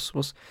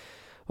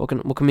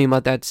can me and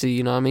my dad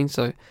see, what I mean?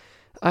 So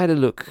I had a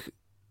look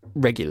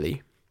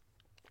regularly,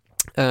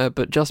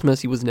 but Just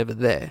Mercy was never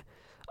there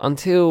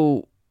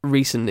until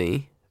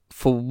recently.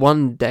 For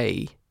one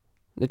day,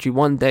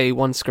 literally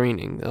one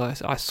screening,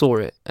 I saw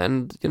it,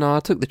 and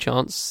I took the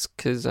chance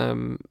because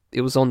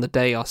it was on the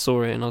day I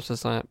saw it, and I was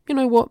just like, you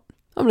know what,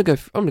 I'm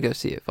gonna go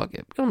see it. Fuck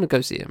it, I'm gonna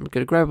go see it. I'm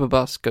gonna grab a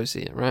bus, go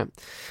see it, right?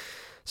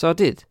 So I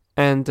did,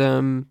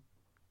 and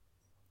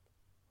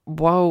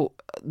while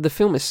the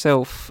film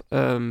itself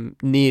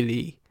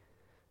nearly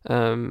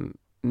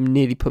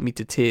put me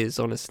to tears,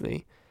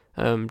 honestly,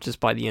 just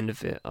by the end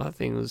of it, I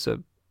think it was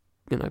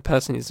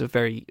personally, it's a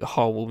very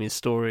heartwarming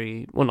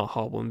story. Well, not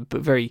heartwarming,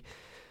 but very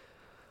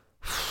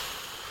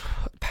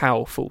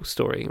powerful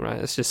story, right?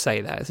 Let's just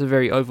say that. It's a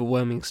very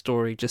overwhelming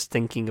story, just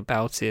thinking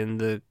about it, and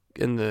the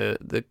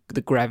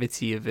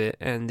gravity of it,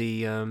 and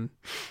the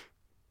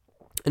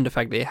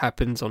fact that it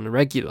happens on the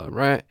regular,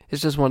 right?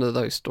 It's just one of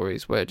those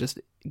stories where it just,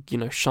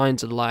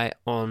 shines a light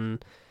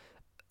on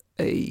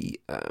a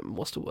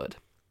what's the word?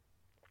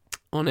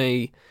 On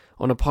a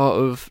part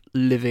of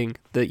living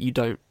that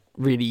you're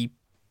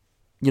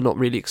not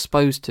really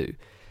exposed to.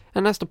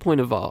 And that's the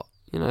point of art,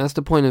 that's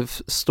the point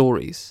of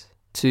stories,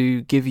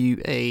 to give you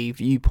a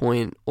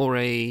viewpoint or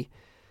a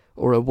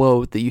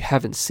world that you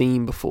haven't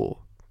seen before.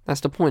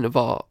 That's the point of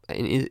art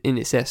in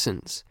its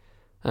essence,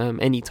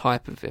 any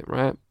type of it,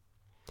 right?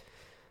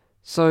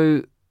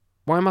 So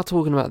why am I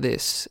talking about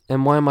this,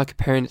 and why am I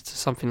comparing it to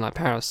something like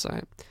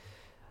Parasite?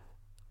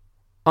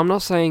 I'm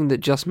not saying that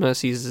Just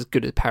Mercy is as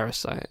good as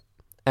Parasite.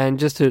 And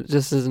just as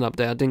an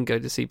update, I didn't go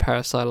to see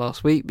Parasite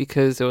last week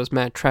because there was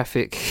mad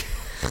traffic.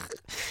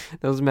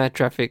 There was mad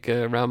traffic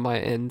around my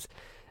end,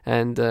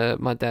 and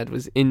my dad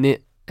was in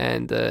it,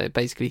 and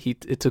basically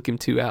it took him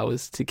 2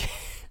 hours to get.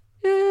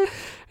 Yeah,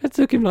 it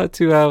took him like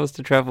 2 hours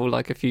to travel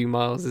like a few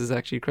miles. It's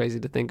actually crazy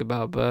to think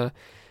about, but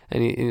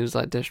and he was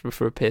like desperate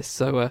for a piss.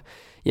 So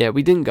yeah,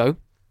 we didn't go.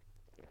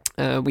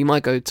 We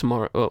might go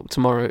tomorrow. Well,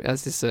 tomorrow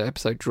as this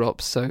episode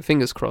drops. So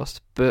fingers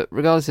crossed. But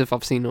regardless if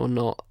I've seen it or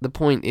not, the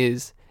point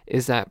is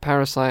that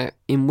Parasite,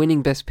 in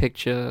winning Best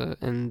Picture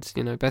and,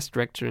 you know, Best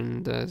Director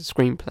and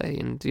Screenplay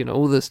and, you know,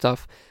 all the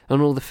stuff and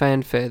all the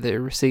fanfare that it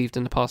received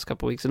in the past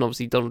couple of weeks, and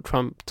obviously Donald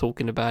Trump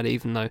talking about it,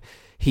 even though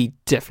he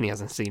definitely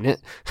hasn't seen it.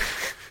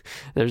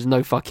 There's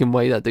no fucking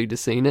way that dude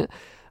has seen it.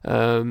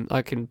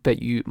 I can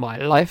bet you my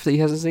life that he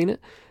hasn't seen it.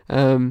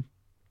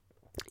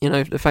 You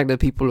know, the fact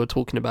that people are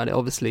talking about it,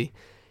 obviously,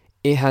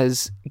 it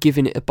has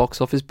given it a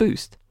box office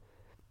boost.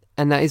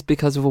 And that is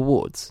because of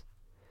awards.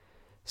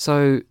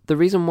 So the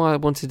reason why I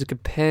wanted to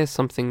compare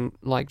something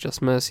like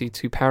Just Mercy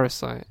to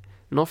Parasite,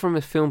 not from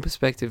a film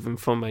perspective and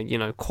from a, you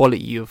know,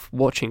 quality of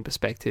watching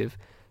perspective,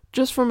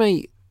 just from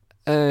a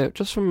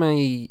what's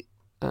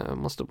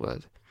the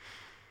word?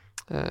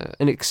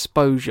 An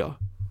exposure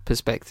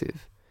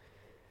perspective.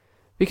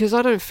 Because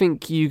I don't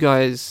think you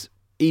guys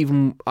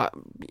even, I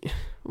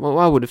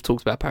would have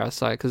talked about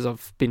Parasite because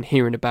I've been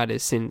hearing about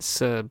it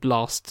since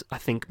last, I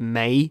think,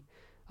 May.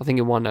 I think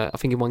it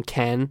won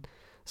Cannes.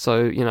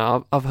 So, you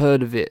know, I've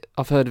heard of it.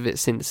 I've heard of it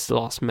since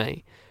last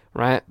May,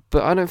 right?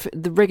 But I don't.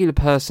 The regular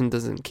person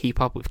doesn't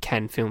keep up with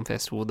Cannes Film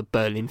Festival, the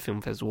Berlin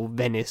Film Festival,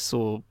 Venice,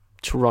 or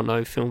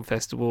Toronto Film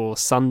Festival, or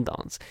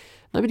Sundance.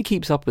 Nobody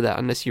keeps up with that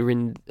unless you're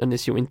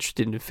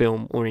interested in the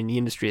film or in the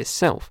industry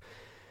itself.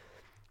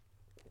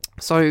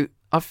 So,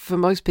 for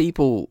most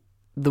people,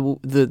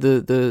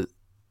 the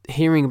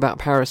hearing about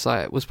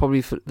Parasite was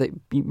probably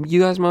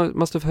you guys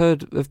must have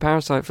heard of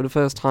Parasite for the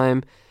first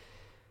time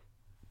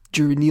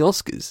during the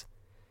Oscars.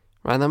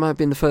 Right, that might have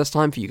been the first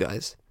time for you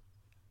guys.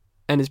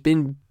 And it's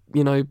been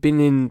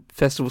in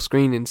festival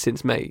screening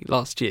since May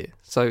last year.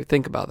 So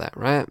think about that,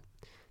 right?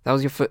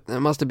 That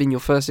must have been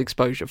your first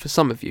exposure for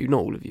some of you,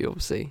 not all of you,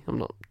 obviously. I'm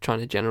not trying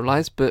to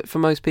generalize, but for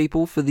most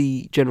people, for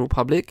the general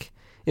public,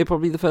 it's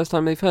probably the first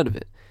time they've heard of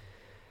it.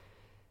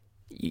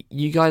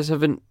 You guys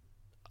haven't,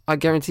 I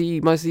guarantee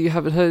you, most of you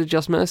haven't heard of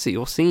Just Mercy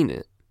or seen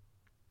it.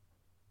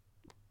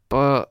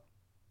 But,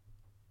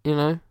 you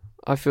know,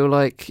 I feel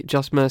like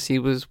Just Mercy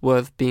was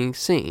worth being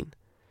seen.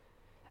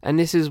 And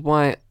this is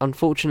why,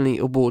 unfortunately,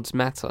 awards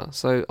matter.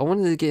 So I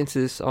wanted to get into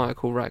this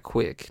article right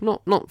quick.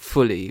 Not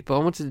fully, but I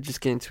wanted to just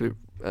get into it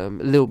a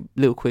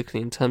little quickly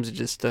in terms of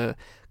just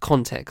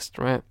context,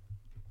 right?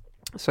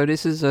 So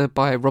this is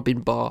by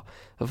Robin Barr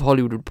of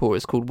Hollywood Reporter.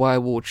 It's called Why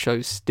Award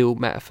Shows Still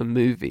Matter for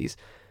Movies.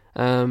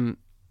 So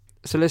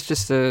let's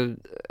just...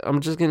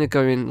 I'm just going to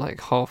go in like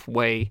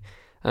halfway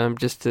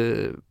just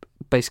to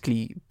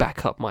basically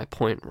back up my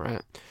point,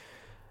 right?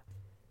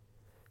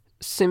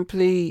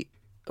 Simply,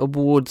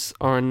 awards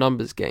are a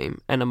numbers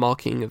game and a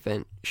marketing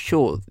event.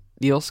 Sure,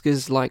 the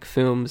Oscars like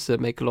films that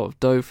make a lot of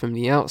dough from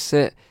the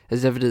outset,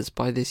 as evidenced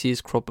by this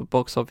year's crop of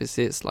box office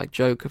hits like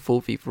Joker,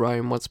 Ford v Ferrari,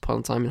 and Once Upon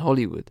a Time in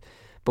Hollywood.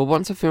 But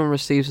once a film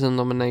receives a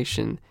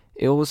nomination,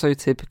 it also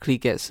typically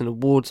gets an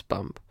awards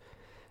bump.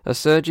 A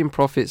surge in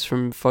profits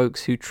from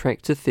folks who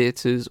trek to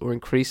theatres or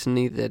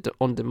increasingly their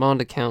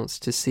on-demand accounts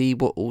to see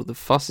what all the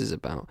fuss is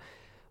about.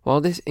 While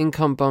this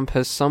income bump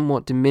has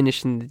somewhat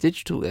diminished in the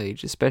digital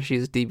age, especially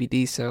as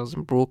DVD sales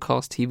and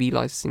broadcast TV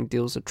licensing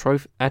deals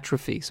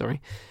atrophy,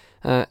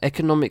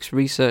 economics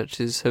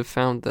researchers have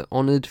found that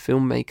honoured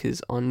filmmakers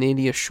are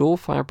nearly a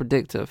surefire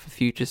predictor for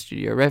future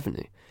studio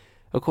revenue.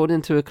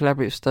 According to a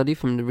collaborative study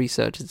from the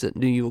researchers at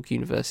New York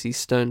University's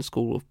Stern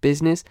School of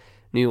Business,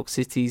 New York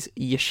City's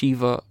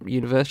Yeshiva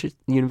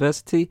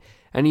University,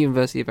 and the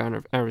University of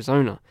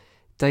Arizona,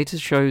 data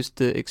shows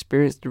that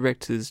experienced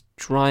directors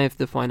drive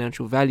the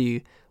financial value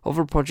of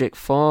a project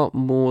far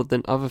more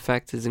than other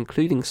factors,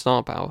 including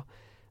star power.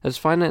 As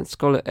finance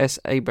scholar S.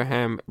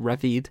 Abraham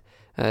Ravid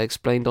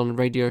explained on the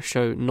radio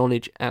show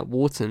Knowledge at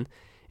Wharton,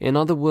 in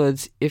other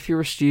words, if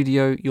you're a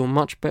studio, you're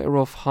much better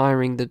off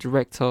hiring the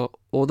director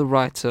or the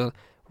writer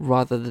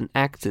rather than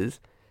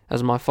actors.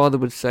 As my father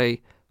would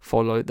say,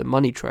 follow the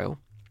money trail.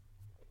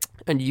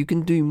 And you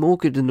can do more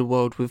good in the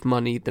world with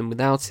money than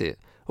without it.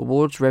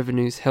 Awards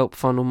revenues help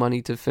funnel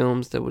money to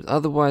films that would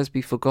otherwise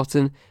be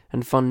forgotten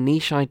and fund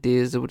niche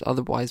ideas that would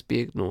otherwise be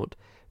ignored.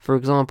 For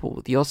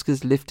example, the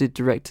Oscars lifted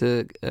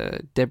director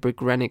Deborah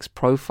Granick's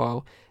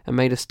profile and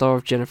made a star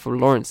of Jennifer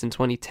Lawrence in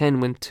 2010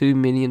 when $2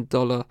 million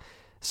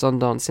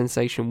Sundance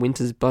sensation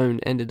Winter's Bone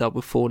ended up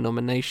with 4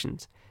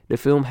 nominations. The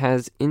film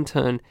has, in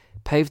turn,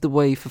 paved the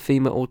way for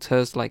female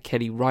auteurs like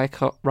Kelly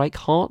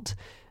Reichardt,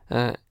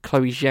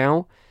 Chloe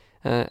Zhao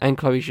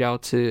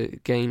to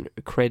gain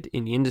cred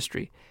in the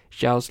industry.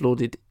 Zhao's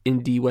lauded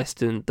indie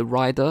western The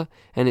Rider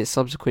and its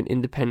subsequent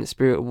Independent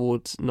Spirit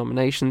Awards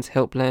nominations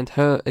helped land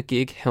her a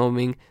gig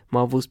helming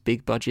Marvel's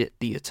big budget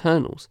The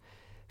Eternals.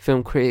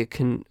 Film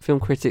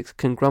critics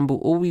can grumble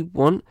all we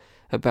want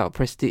about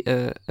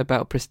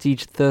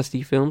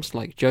prestige-thirsty films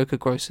like Joker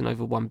grossing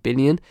over $1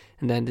 billion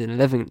and landing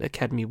 11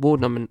 Academy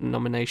Award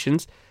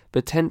nominations,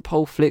 but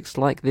tentpole flicks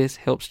like this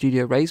help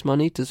studio raise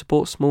money to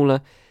support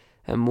smaller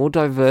and more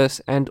diverse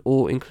and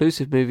or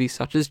inclusive movies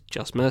such as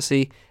Just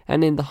Mercy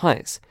and In the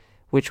Heights,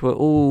 which were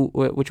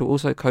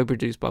also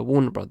co-produced by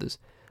Warner Brothers.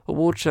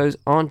 Award shows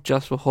aren't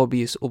just for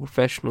hobbyists or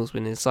professionals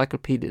with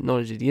encyclopedic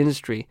knowledge of the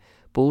industry,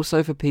 but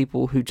also for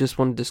people who just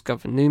want to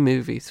discover new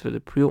movies for the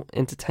pure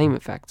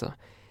entertainment factor.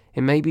 It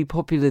may be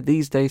popular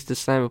these days to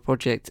slam a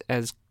project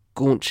as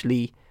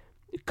gauchly?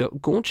 I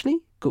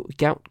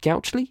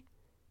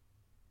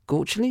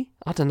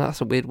don't know,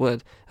 that's a weird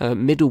word.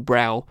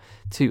 Middlebrow,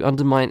 to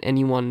undermine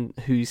anyone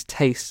whose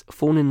tastes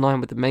fall in line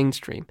with the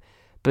mainstream.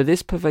 But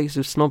this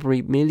pervasive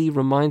snobbery merely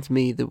reminds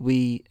me that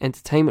we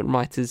entertainment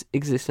writers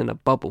exist in a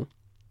bubble.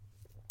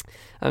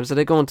 So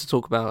they go on to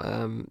talk about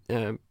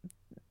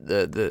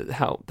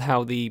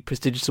how the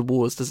prestigious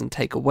awards doesn't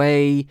take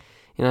away,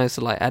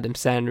 so like Adam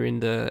Sandler in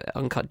the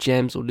Uncut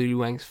Gems or Lulu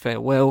Wang's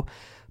Farewell.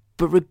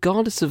 But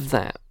regardless of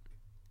that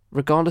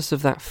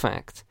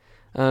fact,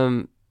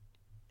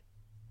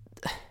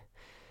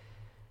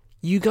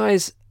 you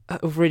guys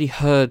have already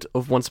heard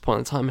of Once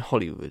Upon a Time in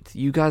Hollywood.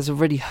 You guys have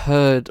already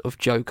heard of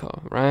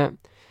Joker, right?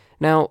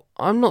 Now,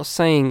 I'm not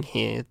saying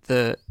here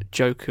that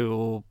Joker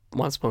or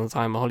Once Upon a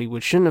Time in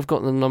Hollywood shouldn't have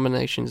gotten the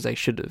nominations they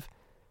should have.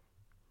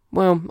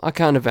 Well, I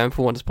kind of am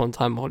for Once Upon a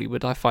Time in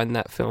Hollywood. I find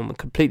that film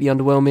completely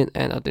underwhelming,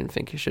 and I didn't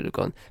think it should have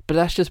gone. But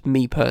that's just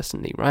me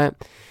personally, right?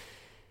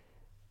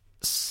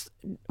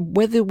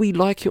 Whether we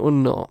like it or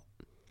not,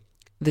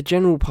 the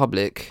general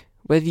public,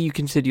 whether you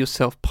consider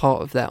yourself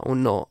part of that or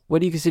not,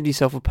 whether you consider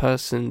yourself a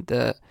person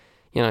that,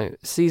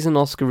 sees an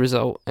Oscar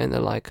result and they're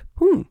like,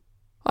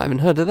 I haven't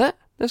heard of that,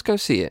 let's go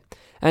see it.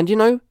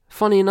 And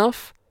funny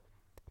enough,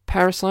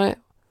 Parasite,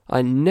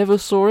 I never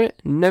saw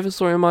it in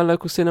my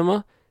local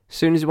cinema. As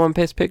soon as it won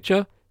Best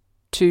Picture,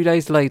 2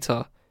 days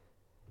later,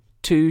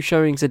 2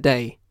 showings a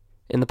day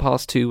in the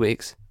past 2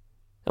 weeks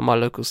at my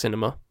local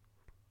cinema.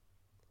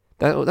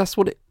 That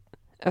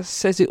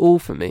says it all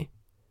for me.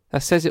 The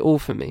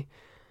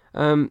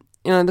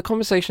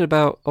conversation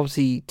about,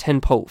 obviously,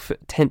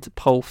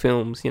 tentpole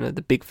films,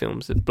 the big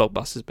films, the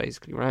blockbusters,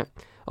 basically, right?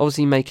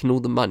 Obviously making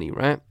all the money,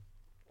 right?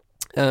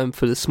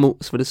 For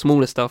the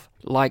smaller stuff,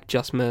 like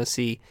Just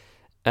Mercy,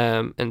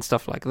 and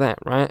stuff like that,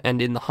 right?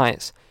 And In the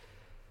Heights.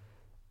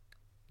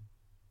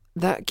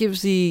 That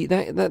gives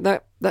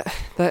that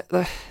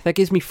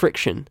gives me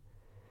friction,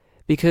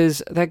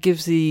 because that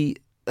gives the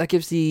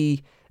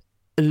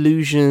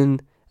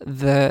illusion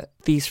that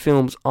these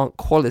films aren't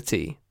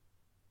quality.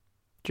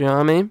 Do you know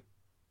what I mean?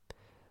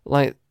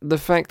 Like the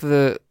fact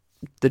that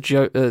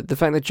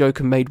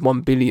Joker made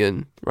 $1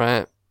 billion,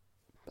 right?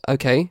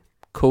 Okay,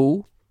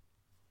 cool,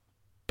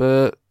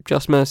 but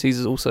Just Mercy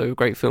is also a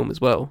great film as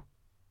well.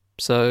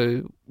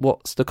 So what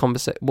is the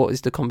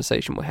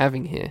conversation we're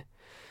having here?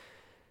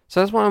 So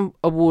that's why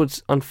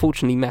awards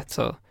unfortunately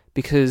matter,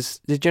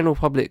 because the general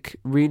public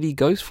really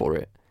goes for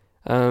it.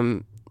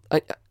 I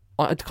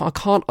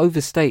can't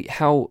overstate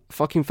how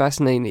fucking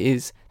fascinating it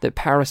is that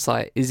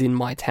Parasite is in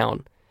my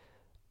town.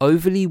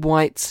 Overly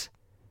white,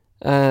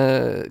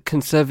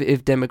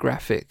 conservative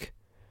demographic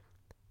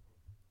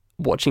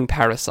watching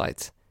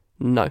Parasite.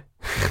 No,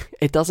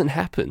 it doesn't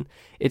happen.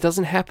 It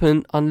doesn't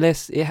happen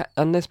unless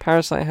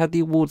Parasite had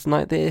the awards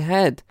night that it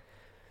had.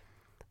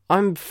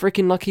 I'm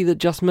freaking lucky that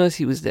Just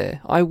Mercy was there.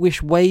 I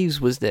wish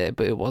Waves was there,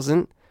 but it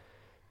wasn't.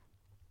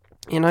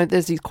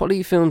 There's these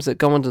quality films that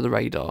go under the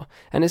radar,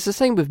 and it's the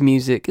same with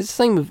music. It's the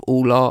same with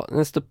all art. And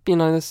that's the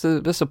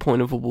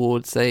point of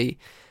awards.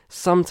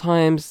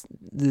 Sometimes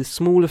the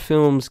smaller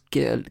films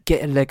get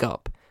a leg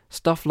up.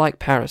 Stuff like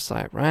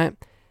Parasite, right?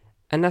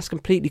 And that's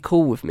completely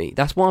cool with me.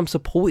 That's what I'm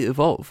supportive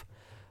of.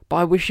 But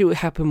I wish it would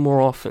happen more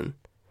often.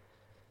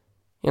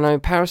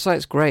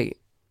 Parasite's great.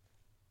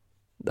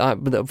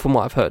 But from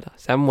what I've heard, I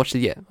haven't watched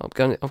it yet.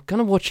 I'm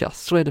gonna watch it. I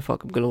swear to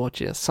fuck, I'm gonna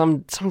watch it.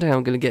 Someday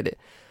I'm gonna get it.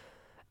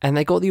 And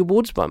they got the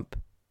awards bump,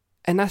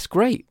 and that's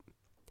great.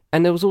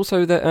 And there was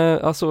also that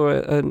I saw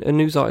a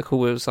news article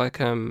where it was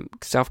like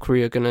South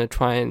Korea gonna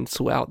try and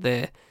sort out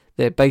their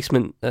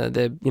basement,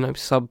 their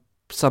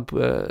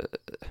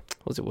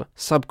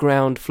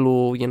subground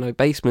floor,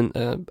 basement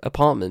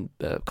apartment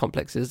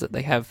complexes that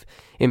they have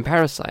in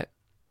Parasite.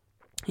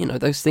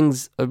 Those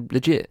things are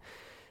legit.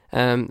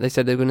 They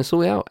said they were going to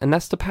sort it out, and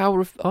that's the power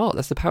of art.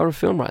 That's the power of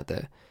film right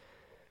there.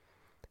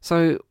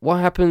 So what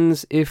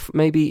happens if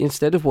maybe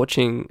instead of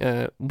watching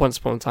Once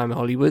Upon a Time in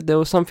Hollywood, there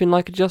was something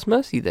like a Just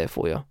Mercy there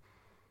for you?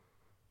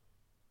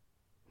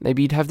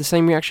 Maybe you'd have the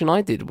same reaction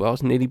I did, where I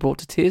was nearly brought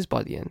to tears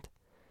by the end,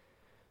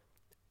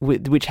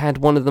 which had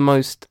one of the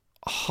most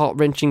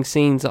heart-wrenching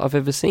scenes that I've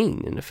ever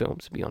seen in a film,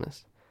 to be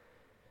honest.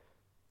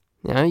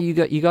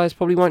 You guys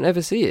probably won't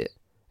ever see it,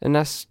 and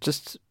that's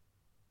just...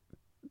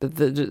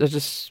 That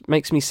just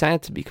makes me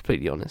sad, to be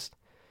completely honest.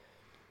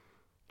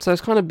 So it's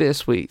kind of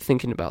bittersweet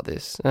thinking about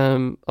this.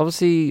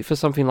 Obviously, for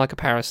something like a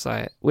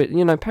Parasite,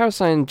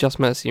 Parasite and Just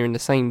Mercy are in the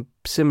same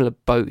similar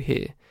boat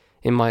here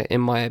in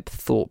my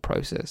thought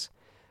process.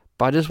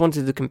 But I just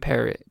wanted to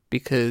compare it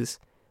because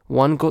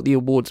one got the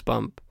awards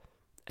bump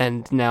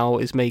and now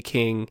is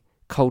making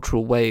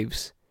cultural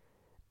waves,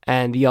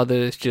 and the other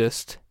is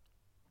just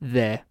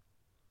there.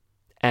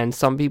 And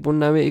some people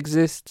know it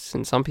exists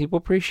and some people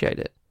appreciate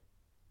it,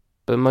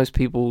 but most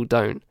people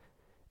don't.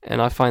 And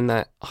I find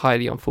that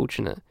highly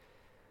unfortunate.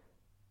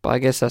 But I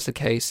guess that's the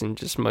case in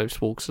just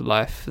most walks of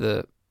life,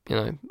 that,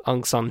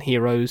 unsung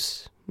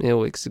heroes, it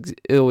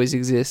always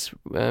exists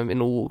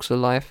in all walks of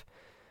life.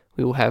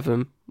 We all have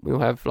them. We all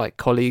have like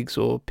colleagues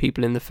or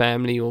people in the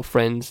family or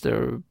friends that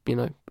are,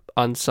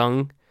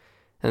 unsung,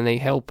 and they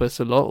help us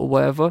a lot or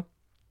whatever.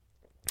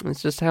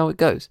 It's just how it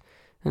goes.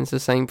 And it's the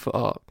same for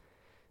art.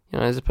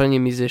 There's plenty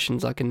of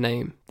musicians I can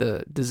name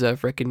that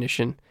deserve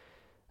recognition.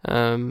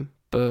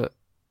 But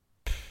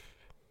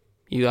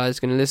you guys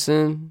gonna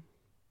listen?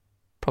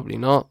 Probably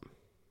not.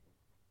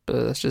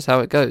 But that's just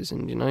how it goes.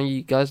 And,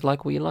 you guys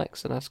like what you like,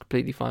 so that's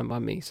completely fine by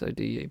me. So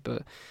do you.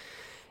 But,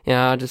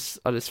 I just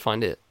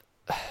find it...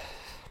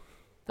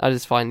 I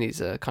just find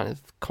these kind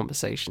of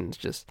conversations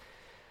just...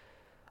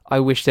 I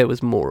wish there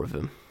was more of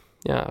them.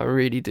 Yeah, I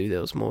really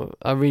do.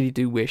 I really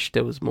do wish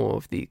there was more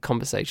of the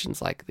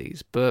conversations like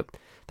these. But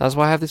that's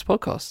why I have this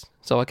podcast.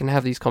 So I can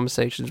have these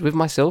conversations with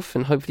myself,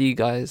 and hopefully you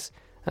guys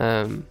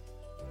at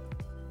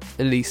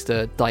least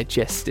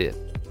digest it.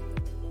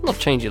 Not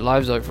change your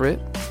lives over it,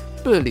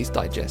 but at least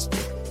digest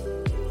it.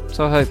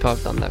 So I hope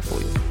I've done that for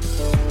you.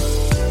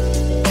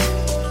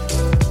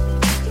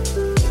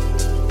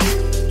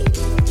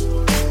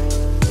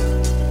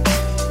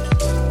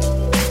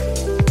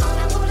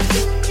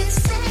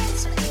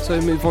 So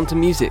move on to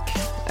music,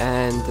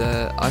 and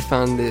I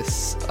found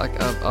this.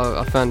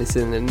 I found this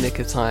in the nick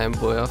of time,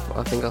 boy.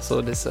 I think I saw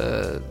this.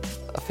 The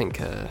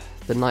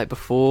night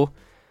before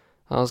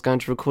I was going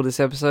to record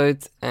this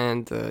episode,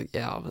 and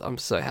I'm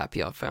so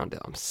happy I found it.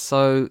 I'm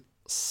so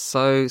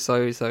damn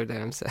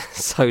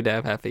so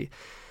damn happy.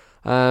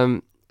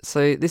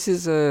 So this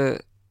is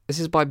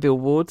by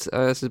Billboard.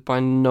 This is by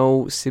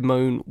Noel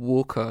Simone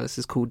Walker. This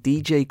is called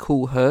DJ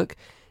Kool Herc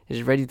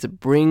is ready to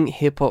bring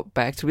hip-hop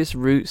back to its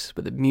roots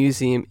with a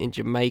museum in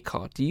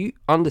Jamaica. Do you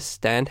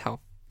understand how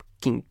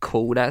fucking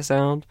cool that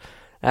sounds?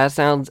 That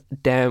sounds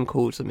damn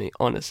cool to me,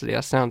 honestly.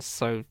 That sounds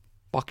so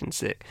fucking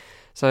sick.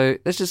 So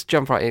let's just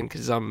jump right in,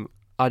 because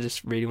I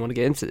just really want to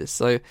get into this.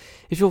 So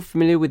if you're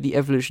familiar with the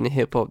evolution of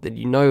hip-hop, then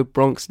you know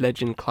Bronx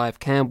legend Clive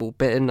Campbell,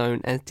 better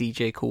known as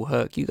DJ Kool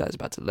Herc. You guys are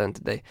about to learn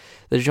today.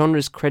 The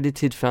genre's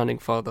credited founding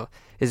father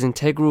is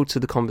integral to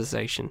the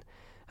conversation.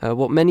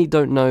 What many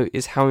don't know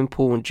is how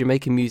important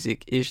Jamaican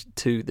music is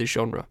to the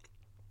genre.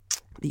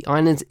 The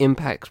island's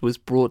impact was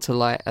brought to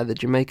light at the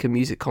Jamaica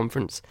Music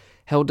Conference,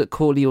 held at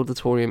Courtleigh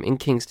Auditorium in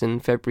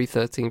Kingston, February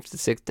 13th to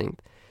 16th.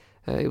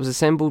 It was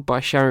assembled by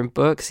Sharon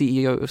Burke,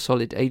 CEO of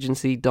Solid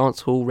Agency,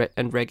 dancehall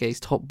and reggae's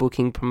top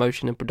booking,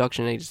 promotion and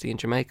production agency in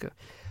Jamaica.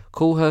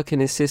 Kool Herc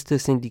and his sister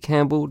Cindy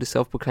Campbell, the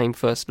self-proclaimed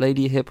First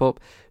Lady of Hip-Hop,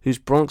 whose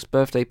Bronx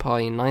birthday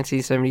party in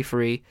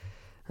 1973,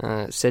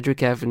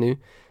 Cedric Avenue,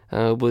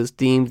 was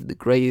deemed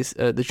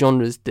the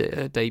genre's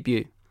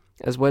debut,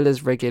 as well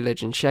as reggae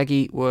legend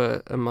Shaggy,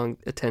 were among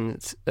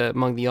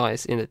the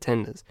eyes in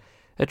attendance.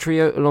 A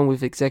trio, along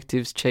with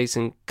executives Chase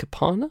and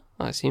Capana,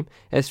 I assume,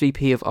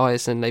 SVP of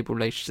IS and label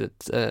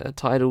relationships,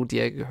 Tidal,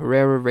 Diego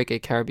Herrera,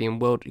 Reggae Caribbean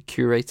World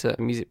Curator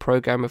and Music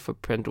Programmer for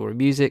Pandora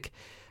Music,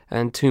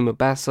 and Tuma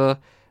Bassa,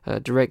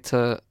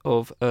 Director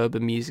of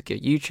Urban Music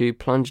at YouTube,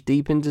 plunged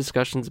deep into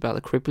discussions about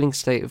the crippling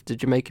state of the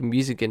Jamaican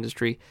music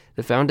industry,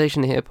 the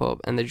foundation of hip-hop,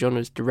 and the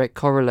genre's direct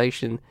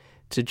correlation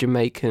to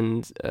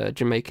Jamaican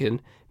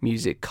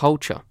music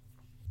culture.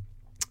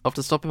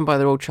 After stopping by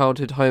their old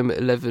childhood home at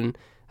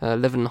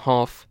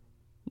 11.5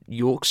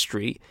 York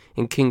Street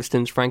in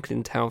Kingston's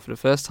Franklin Town for the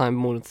first time in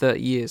more than 30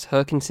 years,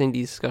 Herc and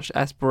Cindy discussed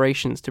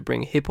aspirations to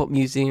bring a hip-hop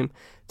museum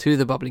to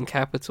the bubbling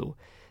capital.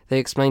 They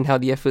explained how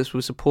the efforts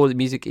will support the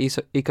music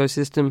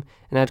ecosystem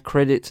and add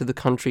credit to the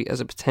country as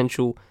a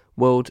potential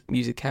world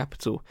music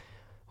capital.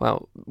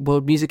 Wow,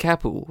 world music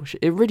capital.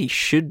 It really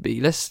should be.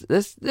 Let's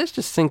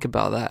just think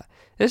about that.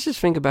 Let's just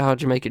think about how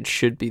Jamaica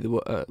should be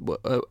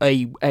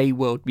a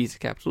world music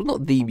capital.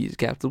 Not the music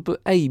capital,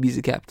 but a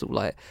music capital,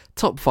 like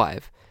top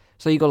 5.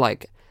 So you got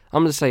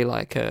I'm gonna say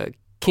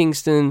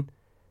Kingston,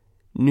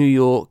 New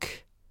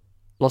York,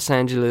 Los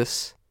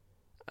Angeles,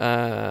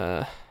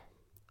 I'm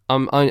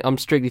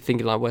strictly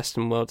thinking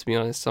Western world, to be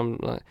honest. Some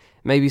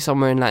maybe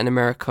somewhere in Latin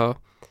America,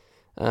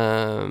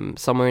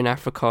 somewhere in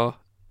Africa,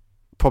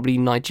 probably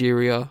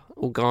Nigeria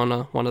or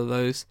Ghana, one of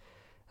those.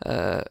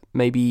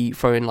 Maybe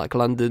throw in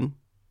London.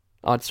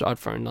 I'd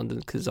throw in London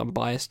because I'm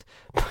biased,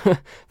 but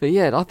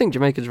yeah, I think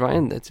Jamaica's right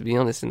in there, to be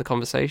honest, in the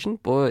conversation.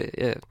 Boy,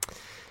 yeah.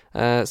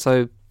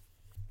 So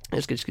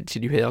let's just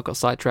continue here. I got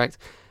sidetracked.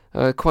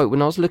 Quote,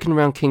 when I was looking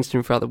around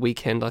Kingston throughout the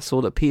weekend, I saw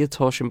that Peter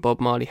Tosh and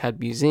Bob Marley had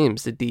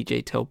museums, the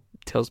DJ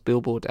tells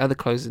Billboard at the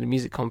close of the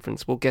music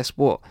conference. Well, guess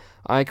what?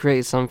 I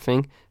created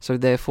something, so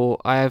therefore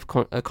I have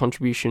a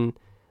contribution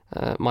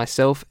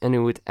myself, and it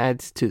would add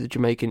to the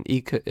Jamaican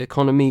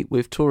economy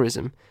with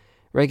tourism.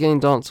 Reggae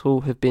and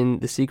dancehall have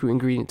been the secret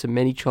ingredient to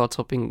many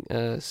chart-topping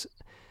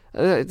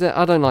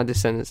I don't like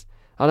this sentence.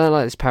 I don't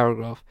like this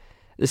paragraph.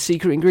 The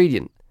secret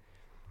ingredient.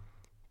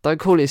 Don't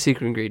call it a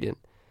secret ingredient.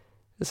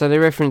 So they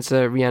reference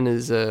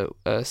Rihanna's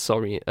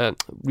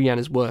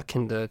Rihanna's work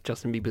and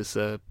Justin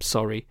Bieber's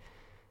Sorry,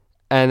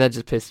 and that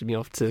just pissed me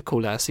off to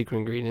call that a secret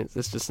ingredient.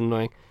 That's just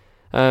annoying.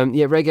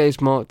 Reggae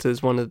is marked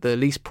as one of the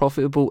least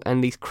profitable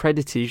and least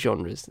credited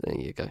genres. There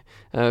you go.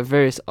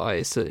 Various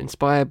artists are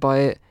inspired by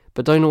it,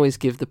 but don't always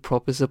give the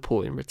proper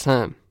support in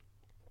return.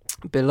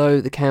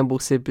 Below, the Campbell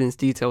siblings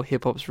detail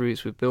hip-hop's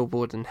roots with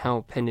Billboard and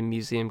how Penn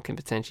Museum can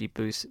potentially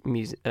boost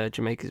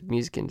Jamaica's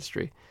music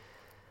industry.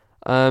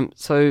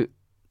 So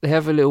they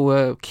have a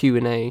little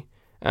Q&A.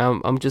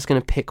 I'm just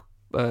going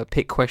to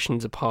pick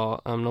questions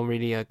apart. I'm not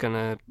really going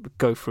to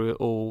go through it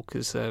all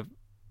because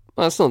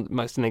it's not the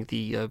most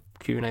lengthy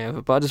Q&A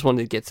ever. But I just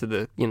wanted to get to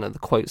the the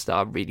quotes that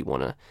I really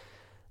want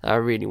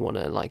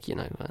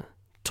to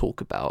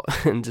talk about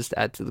and just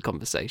add to the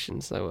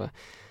conversation. So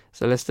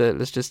let's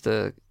just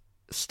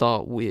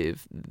start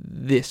with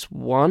this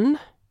one.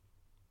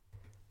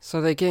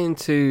 So they get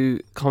into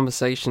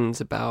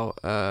conversations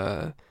about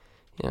the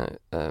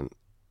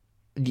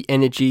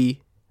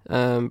energy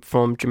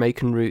from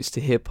Jamaican roots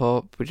to hip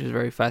hop, which is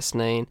very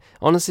fascinating.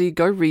 Honestly,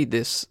 go read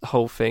this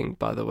whole thing,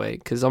 by the way,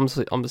 because I'm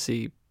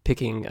obviously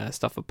picking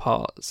stuff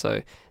apart.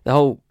 So the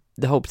whole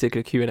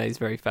particular Q&A is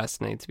very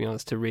fascinating, to be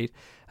honest, to read.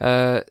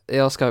 They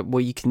ask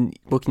what can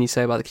you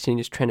say about the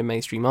continuous trend of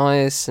mainstream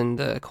artists,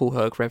 and Kool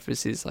Herc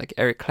references like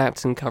Eric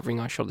Clapton covering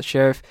 "I Shot the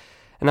Sheriff,"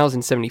 and that was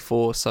in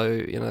 '74.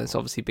 So it's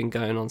obviously been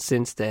going on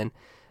since then.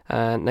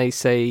 And they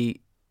say.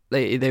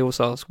 They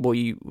also ask what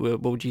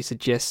would you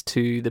suggest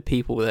to the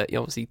people that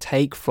obviously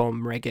take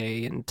from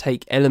reggae and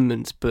take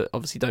elements but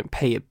obviously don't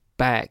pay it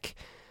back,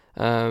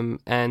 and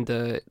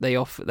they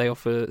offer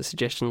a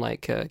suggestion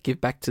like give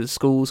back to the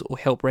schools or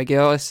help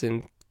reggae artists,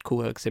 and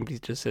Kool Herc simply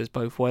just says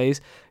both ways.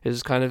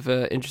 It's kind of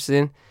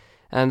interesting.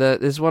 And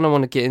there's one I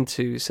want to get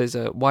into. It says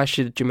why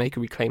should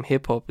Jamaica reclaim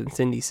hip hop? And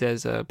Cindy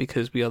says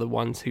because we are the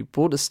ones who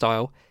brought the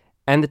style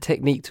and the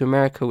technique to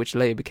America, which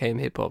later became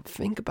hip hop.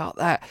 Think about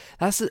that.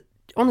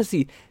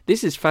 Honestly,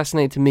 this is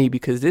fascinating to me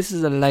because this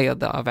is a layer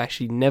that I've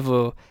actually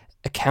never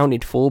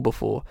accounted for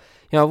before.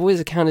 I've always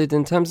accounted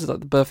in terms of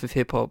like the birth of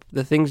hip hop.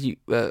 The things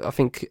I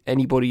think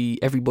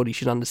everybody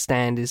should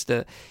understand is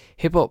that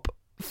hip hop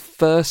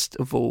first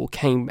of all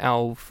came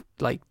out of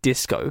like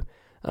disco,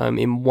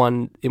 in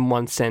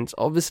one sense.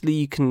 Obviously,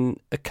 you can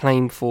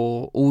acclaim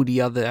for all the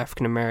other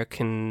African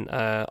American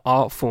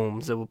art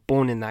forms that were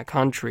born in that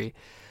country,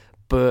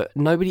 but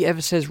nobody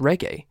ever says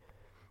reggae.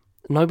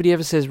 Nobody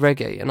ever says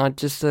reggae, and I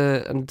just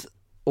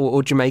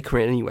or Jamaica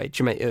anyway,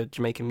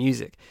 Jamaican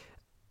music.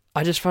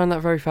 I just find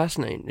that very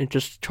fascinating, and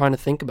just trying to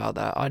think about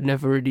that. I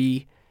never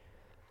really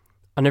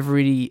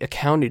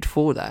accounted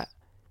for that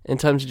in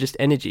terms of just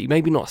energy.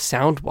 Maybe not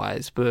sound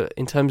wise, but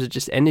in terms of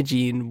just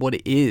energy and what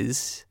it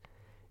is.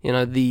 The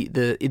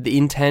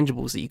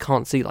intangibles that you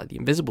can't see, like the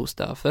invisible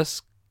stuff.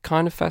 That's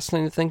kind of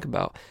fascinating to think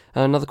about.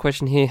 Another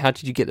question here: how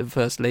did you get the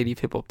first Lady of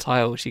Hip Hop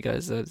title? She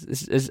goes,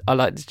 I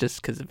like this just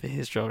because of the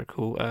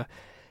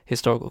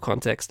historical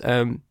context.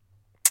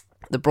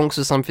 The Bronx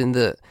was something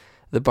that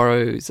the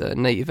borough's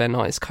native and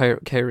artist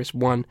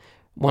KRS-One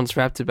once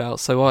rapped about.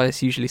 So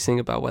artists usually sing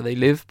about where they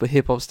live, but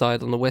hip hop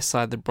started on the west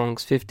side of the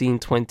Bronx,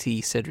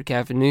 1520 Cedric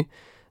Avenue,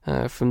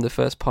 from the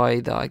first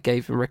party that I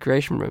gave in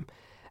Recreation Room.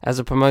 As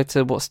a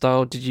promoter, what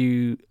style did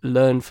you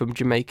learn from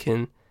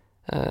Jamaican?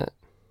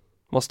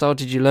 What style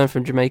did you learn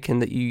from Jamaican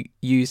that you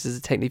used as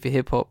a technique for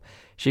hip-hop?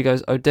 She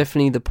goes,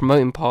 definitely the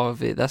promoting part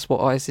of it. That's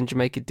what artists in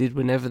Jamaica did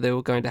whenever they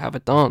were going to have a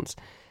dance.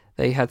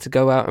 They had to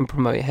go out and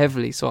promote it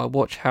heavily, so I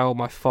watched how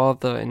my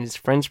father and his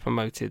friends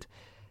promoted.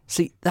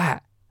 See,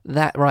 that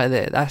right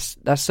there,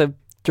 that's a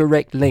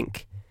direct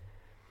link.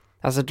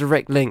 That's a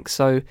direct link.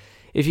 So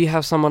if you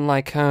have someone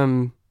like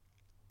a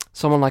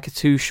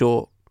Too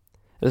Short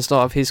at the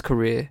start of his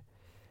career,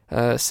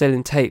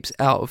 selling tapes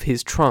out of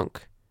his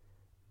trunk,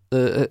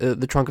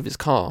 the trunk of his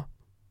car.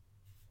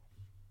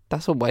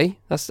 That's a way.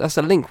 That's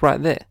a link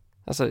right there.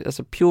 That's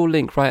a pure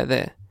link right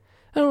there.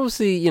 And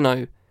obviously,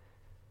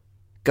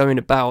 going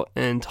about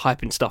and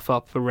hyping stuff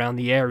up around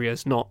the area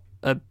is not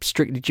a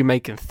strictly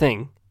Jamaican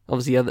thing.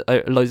 Obviously,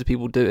 loads of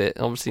people do it.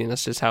 Obviously, and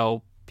that's just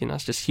how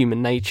it's just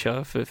human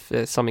nature. If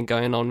there's something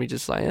going on, we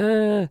just like,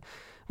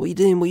 what are you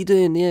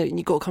doing? Yeah,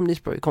 you got to come to this,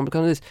 bro. Come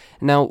to this.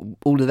 And now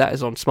all of that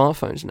is on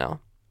smartphones now.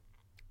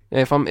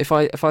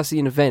 If I see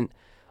an event,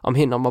 I'm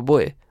hitting up my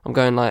boy. I'm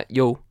going like,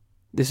 yo,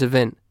 this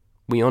event,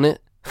 we on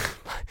it?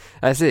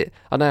 That's it.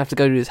 I don't have to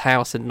go to his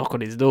house and knock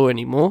on his door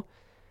anymore.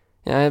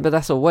 Yeah, but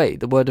that's a way.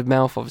 The word of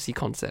mouth, obviously,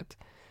 concept.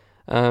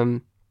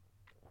 They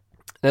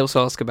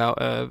also ask about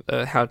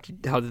how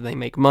did they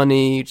make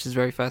money, which is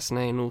very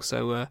fascinating.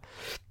 Also,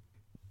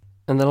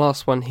 and the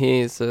last one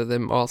here is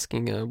them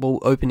asking, what will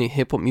opening a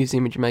hip hop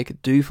museum in Jamaica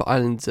do for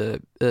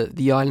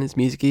the island's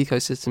music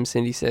ecosystem?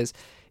 Cindy says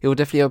it will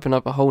definitely open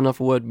up a whole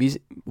other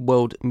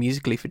world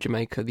musically for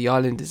Jamaica. The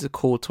island is a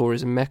core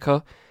tourism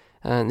mecca,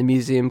 and the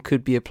museum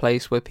could be a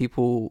place where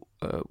people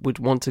would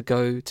want to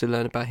go to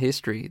learn about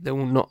history, they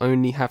will not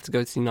only have to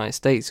go to the United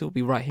States, it will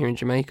be right here in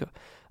Jamaica.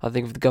 I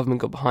think if the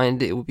government got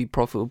behind it, it would be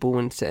profitable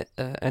and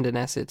an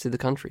asset to the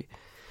country.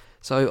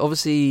 So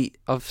obviously,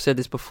 I've said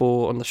this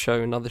before on the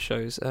show and other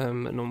shows,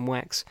 and on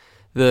Wax,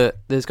 that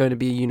there's going to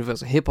be a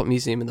Universal Hip Hop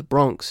Museum in the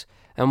Bronx.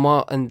 I'm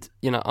all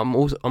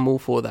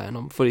for that, and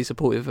I'm fully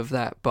supportive of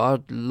that. But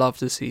I'd love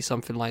to see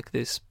something like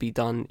this be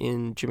done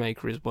in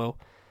Jamaica as well.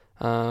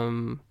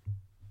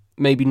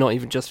 Maybe not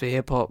even just for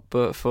hip hop,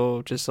 but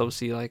for just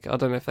obviously, like, I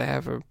don't know if they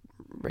have a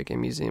reggae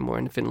museum or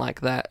anything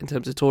like that in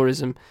terms of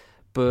tourism,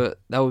 but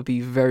that would be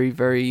very,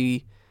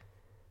 very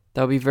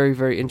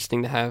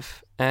interesting to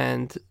have,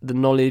 and the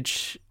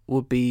knowledge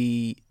would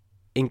be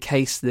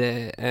encased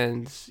there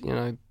and,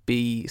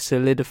 be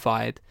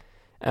solidified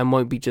and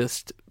won't be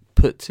just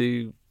put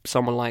to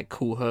someone like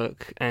Kool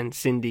Herc and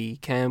Cindy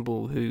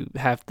Campbell, who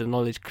have the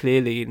knowledge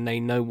clearly and they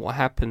know what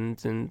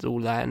happened and all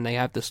that, and they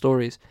have the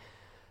stories.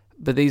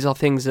 But these are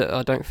things that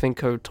I don't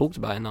think are talked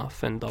about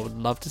enough, and I would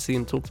love to see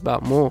them talked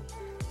about more.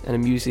 And a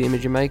museum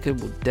in Jamaica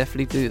will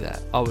definitely do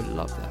that. I would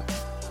love that.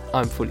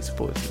 I'm fully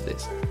supportive of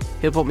this.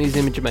 Hip Hop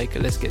Museum in Jamaica,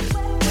 let's get it.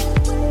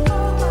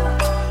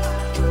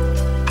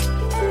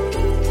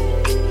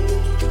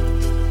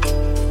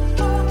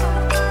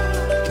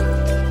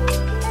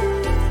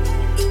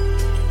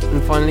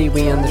 And finally,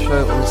 we end the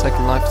show on the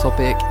Second Life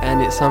topic,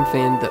 and it's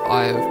something that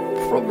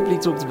I've probably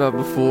talked about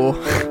before.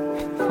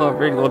 I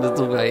really want to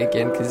talk about it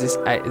again because this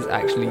is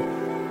actually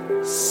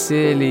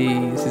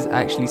silly. This is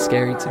actually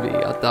scary to me.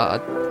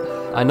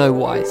 I know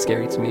why it's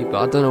scary to me, but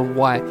I don't know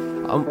why.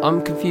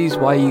 I'm confused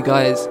why you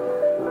guys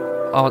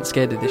aren't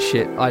scared of this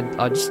shit.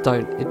 I just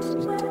don't. It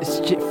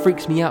shit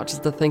freaks me out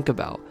just to think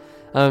about.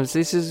 So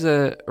this is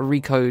a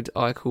Recode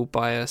article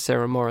by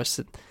Sarah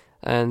Morrison,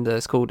 and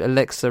it's called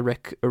Alexa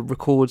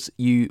Records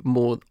You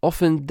More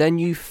Often Than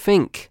You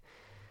Think.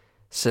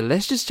 So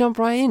let's just jump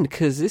right in,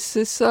 because this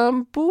is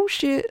some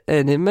bullshit,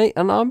 and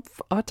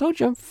I told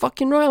you I'm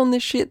fucking right on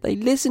this shit. They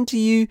listen to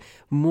you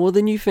more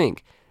than you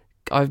think.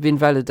 I've been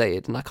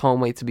validated, and I can't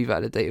wait to be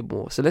validated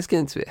more. So let's get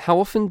into it. How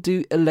often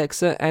do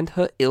Alexa and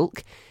her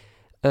ilk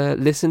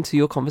listen to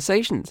your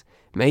conversations?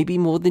 Maybe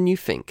more than you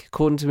think.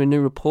 According to a new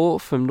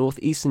report from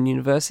Northeastern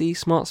University,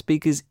 smart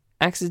speakers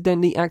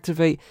accidentally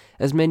activate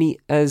as many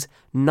as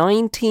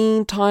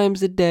 19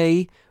 times a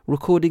day,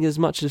 recording as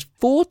much as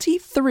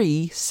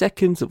 43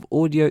 seconds of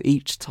audio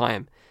each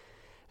time.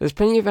 There's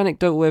plenty of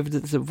anecdotal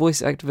evidence that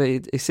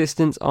voice-activated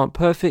assistants aren't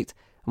perfect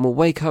and will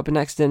wake up and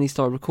accidentally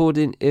start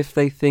recording if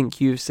they think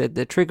you've said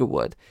their trigger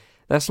word.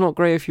 That's not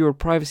great if you're a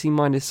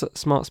privacy-minded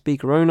smart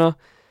speaker owner.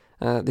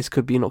 This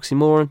could be an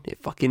oxymoron.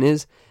 It fucking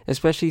is.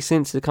 Especially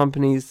since the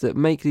companies that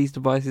make these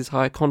devices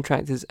hire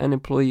contractors and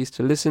employees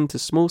to listen to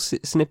small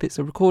snippets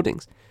of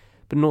recordings.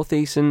 But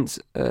Northeastern's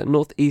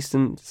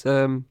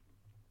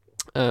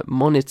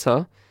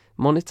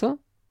Monitor,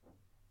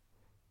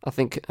 I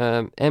think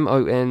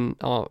MON,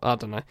 I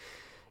don't know,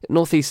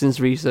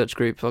 Northeastern's research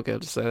group, I'll be able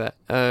to say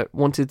that,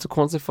 wanted to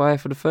quantify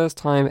for the first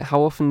time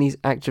how often these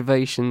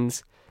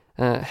activations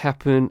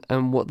happen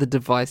and what the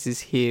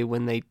devices hear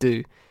when they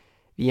do.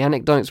 The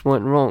anecdotes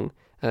weren't wrong.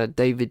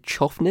 David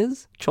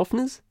Chofnes,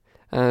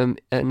 an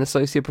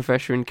associate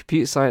professor in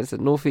computer science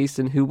at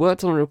Northeastern who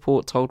worked on a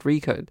report, told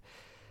Recode.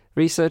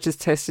 Researchers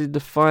tested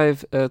the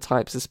 5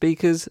 types of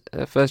speakers: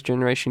 first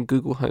generation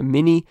Google Home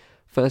Mini,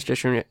 first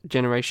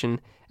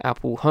generation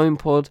Apple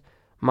HomePod,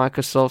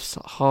 Microsoft's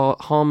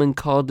Harman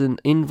Kardon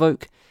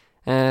Invoke,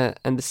 and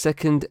the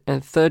second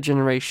and third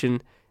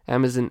generation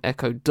Amazon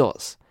Echo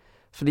Dots.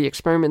 For the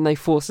experiment, they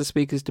forced the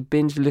speakers to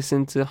binge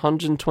listen to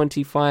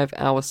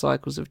 125-hour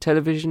cycles of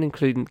television,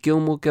 including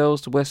Gilmore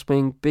Girls, The West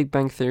Wing, Big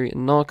Bang Theory,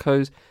 and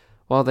Narcos,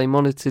 while they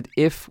monitored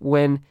if,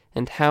 when,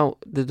 and how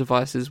the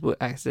devices were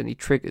accidentally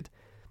triggered.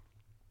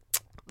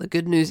 The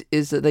good news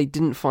is that they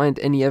didn't find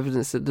any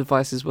evidence that the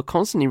devices were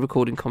constantly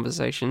recording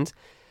conversations,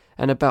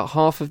 and about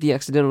half of the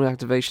accidental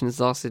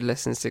activations lasted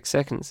less than 6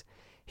 seconds.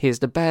 Here's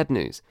the bad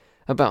news.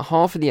 About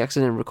half of the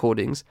accidental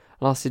recordings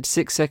lasted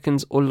 6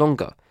 seconds or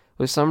longer,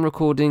 with some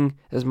recording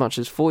as much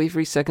as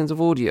 43 seconds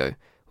of audio,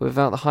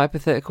 without the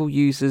hypothetical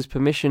user's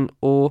permission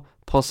or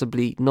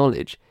possibly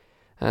knowledge.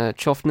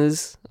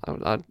 Chofnes,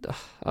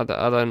 I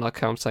don't like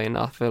how I'm saying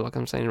that, I feel like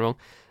I'm saying it wrong,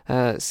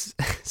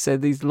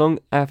 said these long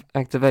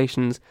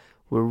activations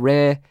were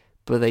rare,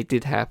 but they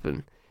did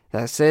happen.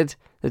 That said,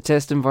 the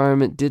test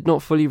environment did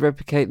not fully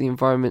replicate the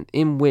environment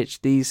in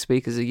which these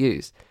speakers are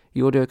used.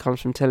 The audio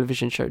comes from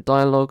television show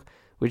dialogue,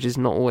 which is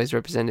not always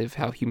representative of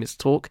how humans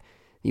talk.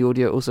 The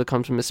audio also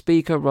comes from a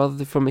speaker rather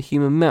than from a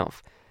human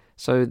mouth,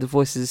 so the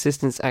voice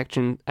assistant's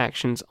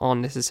actions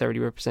aren't necessarily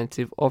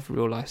representative of a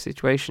real-life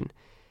situation.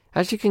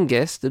 As you can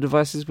guess, the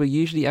devices were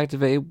usually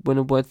activated when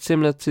a word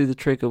similar to the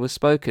trigger was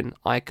spoken.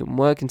 I can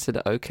work instead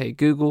of OK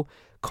Google,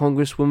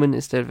 Congresswoman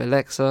instead of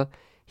Alexa,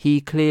 he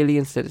clearly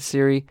instead of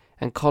Siri,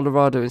 and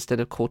Colorado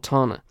instead of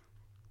Cortana.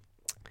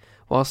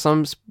 While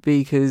some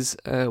speakers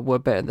were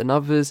better than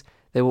others,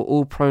 they were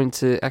all prone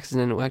to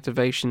accidental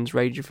activations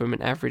ranging from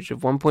an average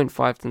of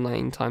 1.5 to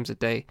 9 times a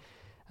day.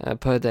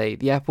 per day.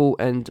 The Apple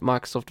and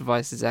Microsoft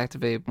devices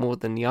activate more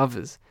than the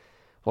others.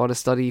 While the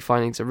study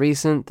findings are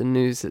recent, the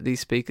news that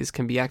these speakers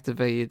can be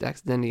activated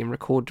accidentally and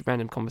record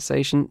random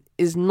conversation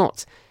is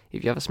not.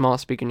 If you have a smart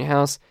speaker in your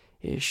house,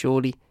 it has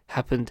surely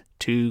happened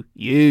to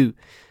you.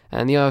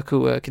 And the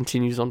article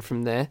continues on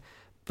from there.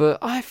 But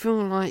I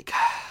feel like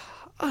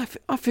I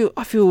feel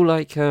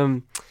like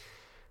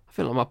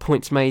my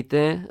point's made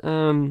there.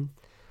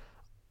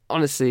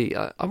 Honestly,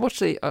 I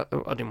listened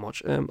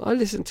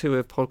to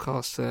a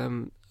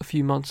podcast a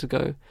few months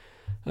ago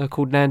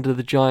called Land of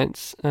the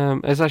Giants.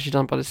 It's actually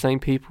done by the same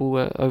people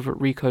over at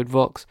Recode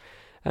Vox,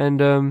 and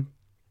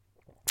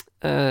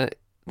the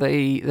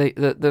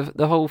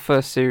whole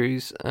first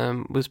series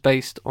was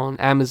based on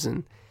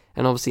Amazon,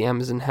 and obviously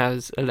Amazon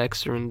has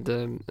Alexa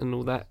and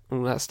all that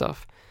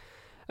stuff.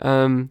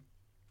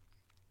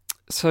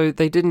 So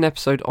they did an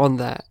episode on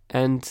that,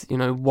 and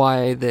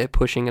why they're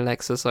pushing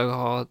Alexa so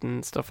hard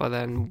and stuff like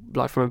that, and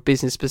like from a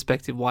business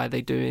perspective, why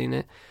they're doing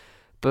it.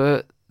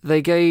 But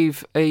they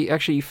gave a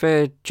actually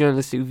fair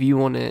journalistic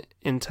view on it,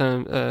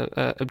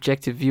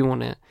 objective view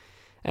on it,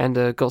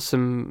 and got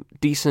some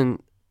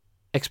decent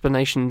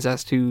explanations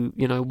as to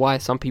why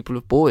some people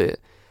have bought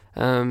it.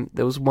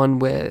 There was one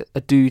where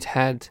a dude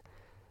had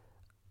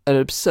an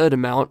absurd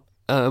amount,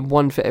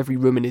 one for every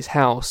room in his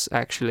house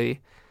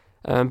actually.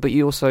 But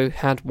he also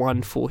had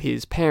one for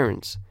his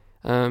parents.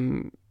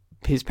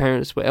 His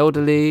parents were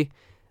elderly,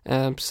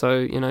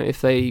 so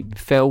if they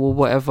fell or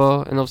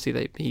whatever, and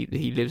obviously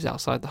he lives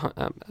outside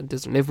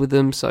doesn't live with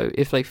them. So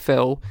if they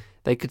fell,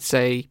 they could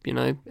say,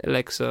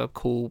 Alexa,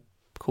 call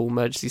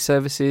emergency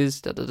services.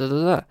 Da da da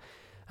da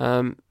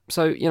da.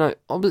 So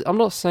I'm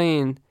not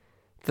saying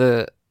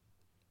that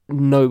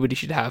nobody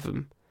should have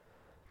them.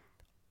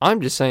 I'm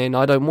just saying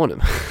I don't want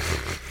them.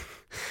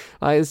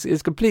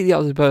 It's completely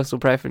up to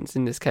personal preference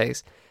in this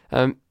case.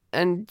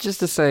 And just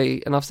to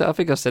say, and I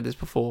think I've said this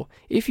before,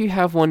 if you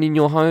have one in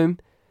your home,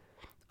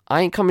 I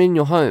ain't coming in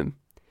your home.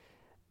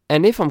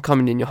 And if I'm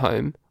coming in your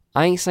home,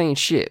 I ain't saying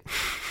shit.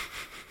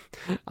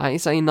 I ain't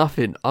saying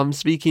nothing. I'm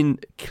speaking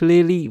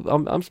clearly.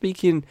 I'm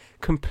speaking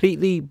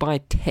completely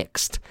by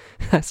text.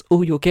 That's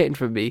all you're getting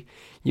from me.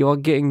 You are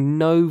getting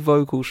no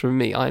vocals from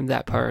me. I'm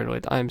that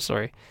paranoid. I'm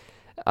sorry.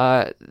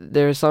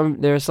 There are some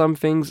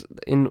things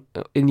in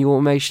the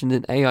automation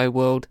and AI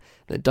world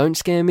that don't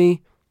scare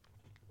me,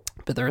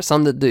 but there are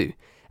some that do,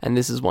 and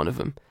this is one of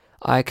them.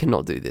 I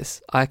cannot do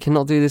this. I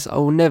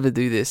will never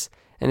do this.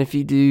 And if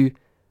you do,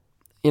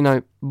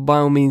 by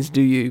all means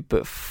do you,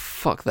 but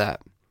fuck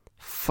that.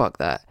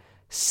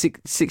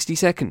 60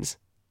 seconds.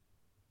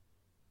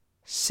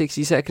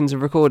 60 seconds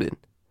of recording.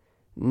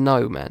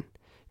 No, man.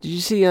 Did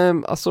you see,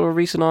 I saw a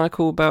recent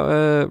article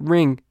about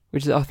Ring,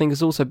 which I think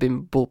has also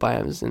been bought by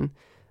Amazon.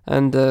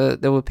 And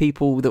there were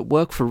people that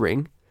work for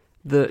Ring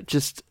that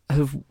just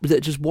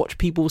watch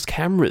people's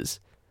cameras.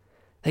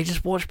 They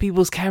just watch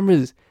people's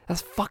cameras.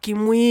 That's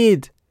fucking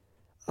weird.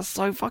 That's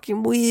so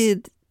fucking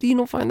weird. Do you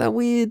not find that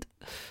weird?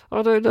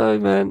 I don't know,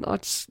 man.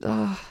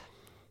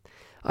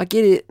 I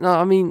get it. No,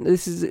 I mean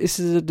this is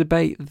a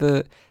debate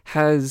that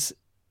is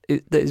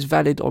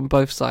valid on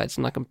both sides,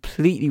 and I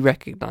completely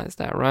recognise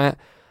that, right?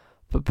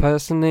 But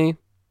personally,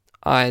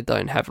 I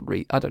don't have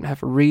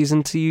a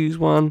reason to use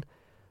one.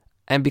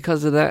 And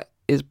because of that,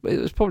 it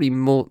was probably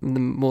more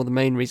the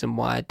main reason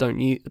why I don't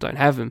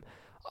have them.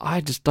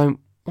 I just don't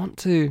want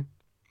to.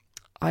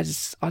 I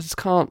just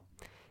can't.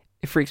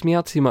 It freaks me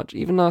out too much.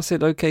 Even though I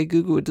said okay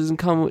Google, it didn't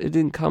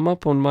come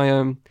up on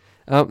my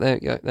Oh, there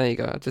you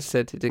go. I just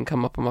said it didn't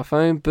come up on my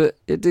phone, but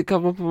it did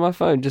come up on my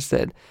phone. Just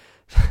said.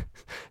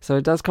 So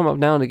it does come up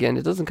now and again.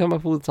 It doesn't come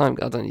up all the time.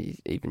 I don't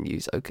even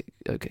use okay.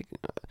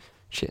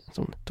 Shit, I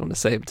don't want to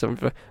say it.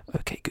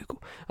 Okay,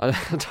 Google. I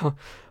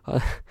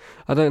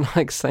don't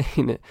like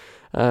saying it.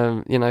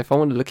 If I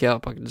want to look it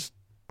up, I can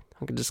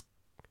just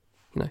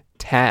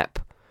tap,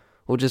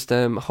 or just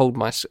hold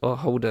my I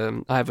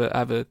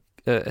have a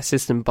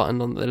assistant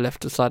button on the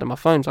left side of my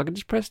phone, so I can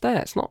just press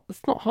that. It's not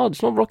hard.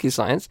 It's not rocket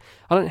science.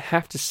 I don't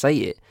have to say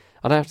it.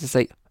 I don't have to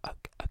say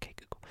okay,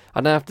 Google.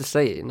 I don't have to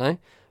say it,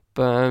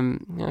 But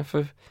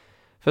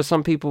for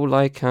some people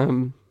like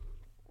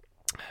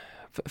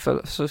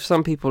For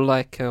some people,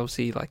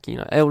 obviously,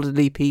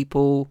 elderly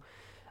people,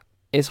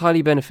 it's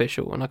highly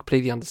beneficial, and I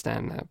completely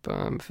understand that.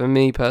 But for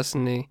me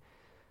personally,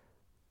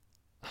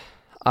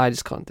 I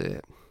just can't do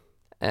it.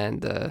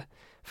 And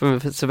from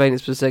a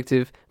surveillance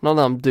perspective, not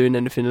that I'm doing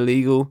anything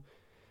illegal,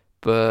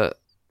 but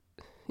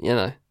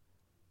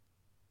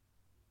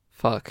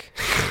fuck.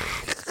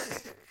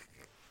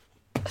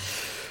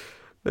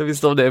 Let me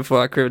stop there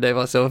before I criminate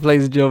myself,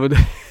 ladies and gentlemen.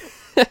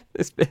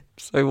 It's been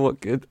so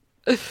what good.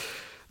 I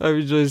hope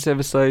you enjoyed this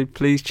episode.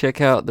 Please check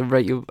out the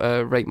rate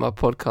my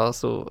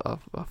podcast, or I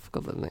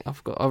forgot the name. I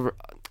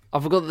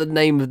forgot the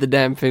name of the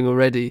damn thing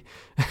already.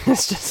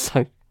 It's just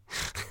so.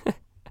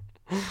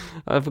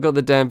 I forgot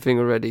the damn thing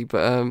already,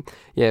 but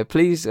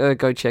please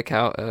go check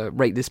out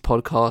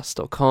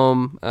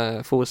ratethispodcast.com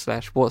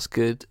 /what's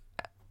good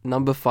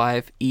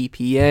 5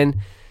 EPN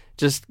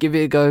just give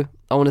it a go.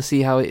 I want to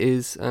see how it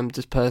is,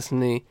 just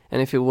personally,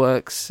 and if it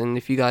works, and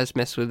if you guys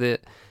mess with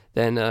it,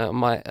 then I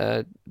might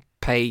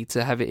pay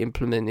to have it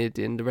implemented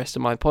in the rest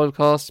of my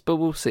podcasts, but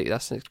we'll see.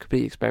 That's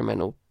completely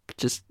experimental.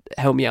 Just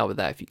help me out with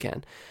that if you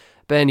can.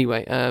 But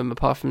anyway,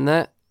 apart from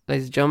that,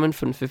 ladies and gentlemen,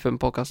 from the Fifth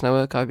Element Podcast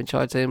Network, I've been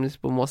Charlie Tatum. This has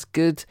been What's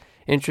Good.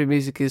 Intro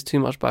music is Too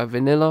Much by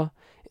Vanilla.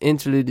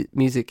 Interlude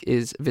music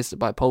is Vista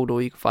by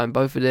Poldor. You can find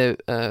both of their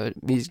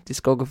music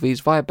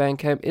discographies via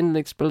Bandcamp in the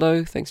links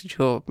below. Thanks to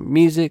Your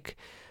Music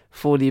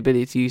for the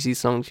ability to use these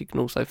songs. You can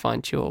also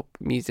find Your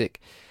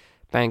Music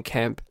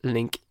Bandcamp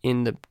link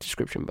in the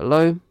description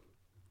below.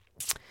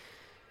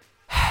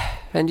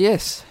 And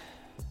yes,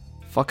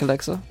 fuck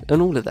Alexa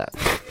and all of that.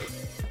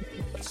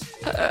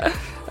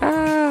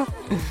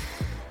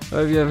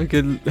 Hope you have a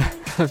good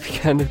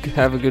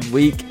have a good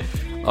week.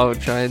 I'll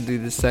try and do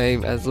the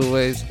same as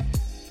always.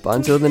 But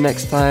until the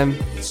next time,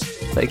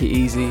 take it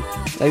easy.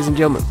 Ladies and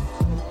gentlemen,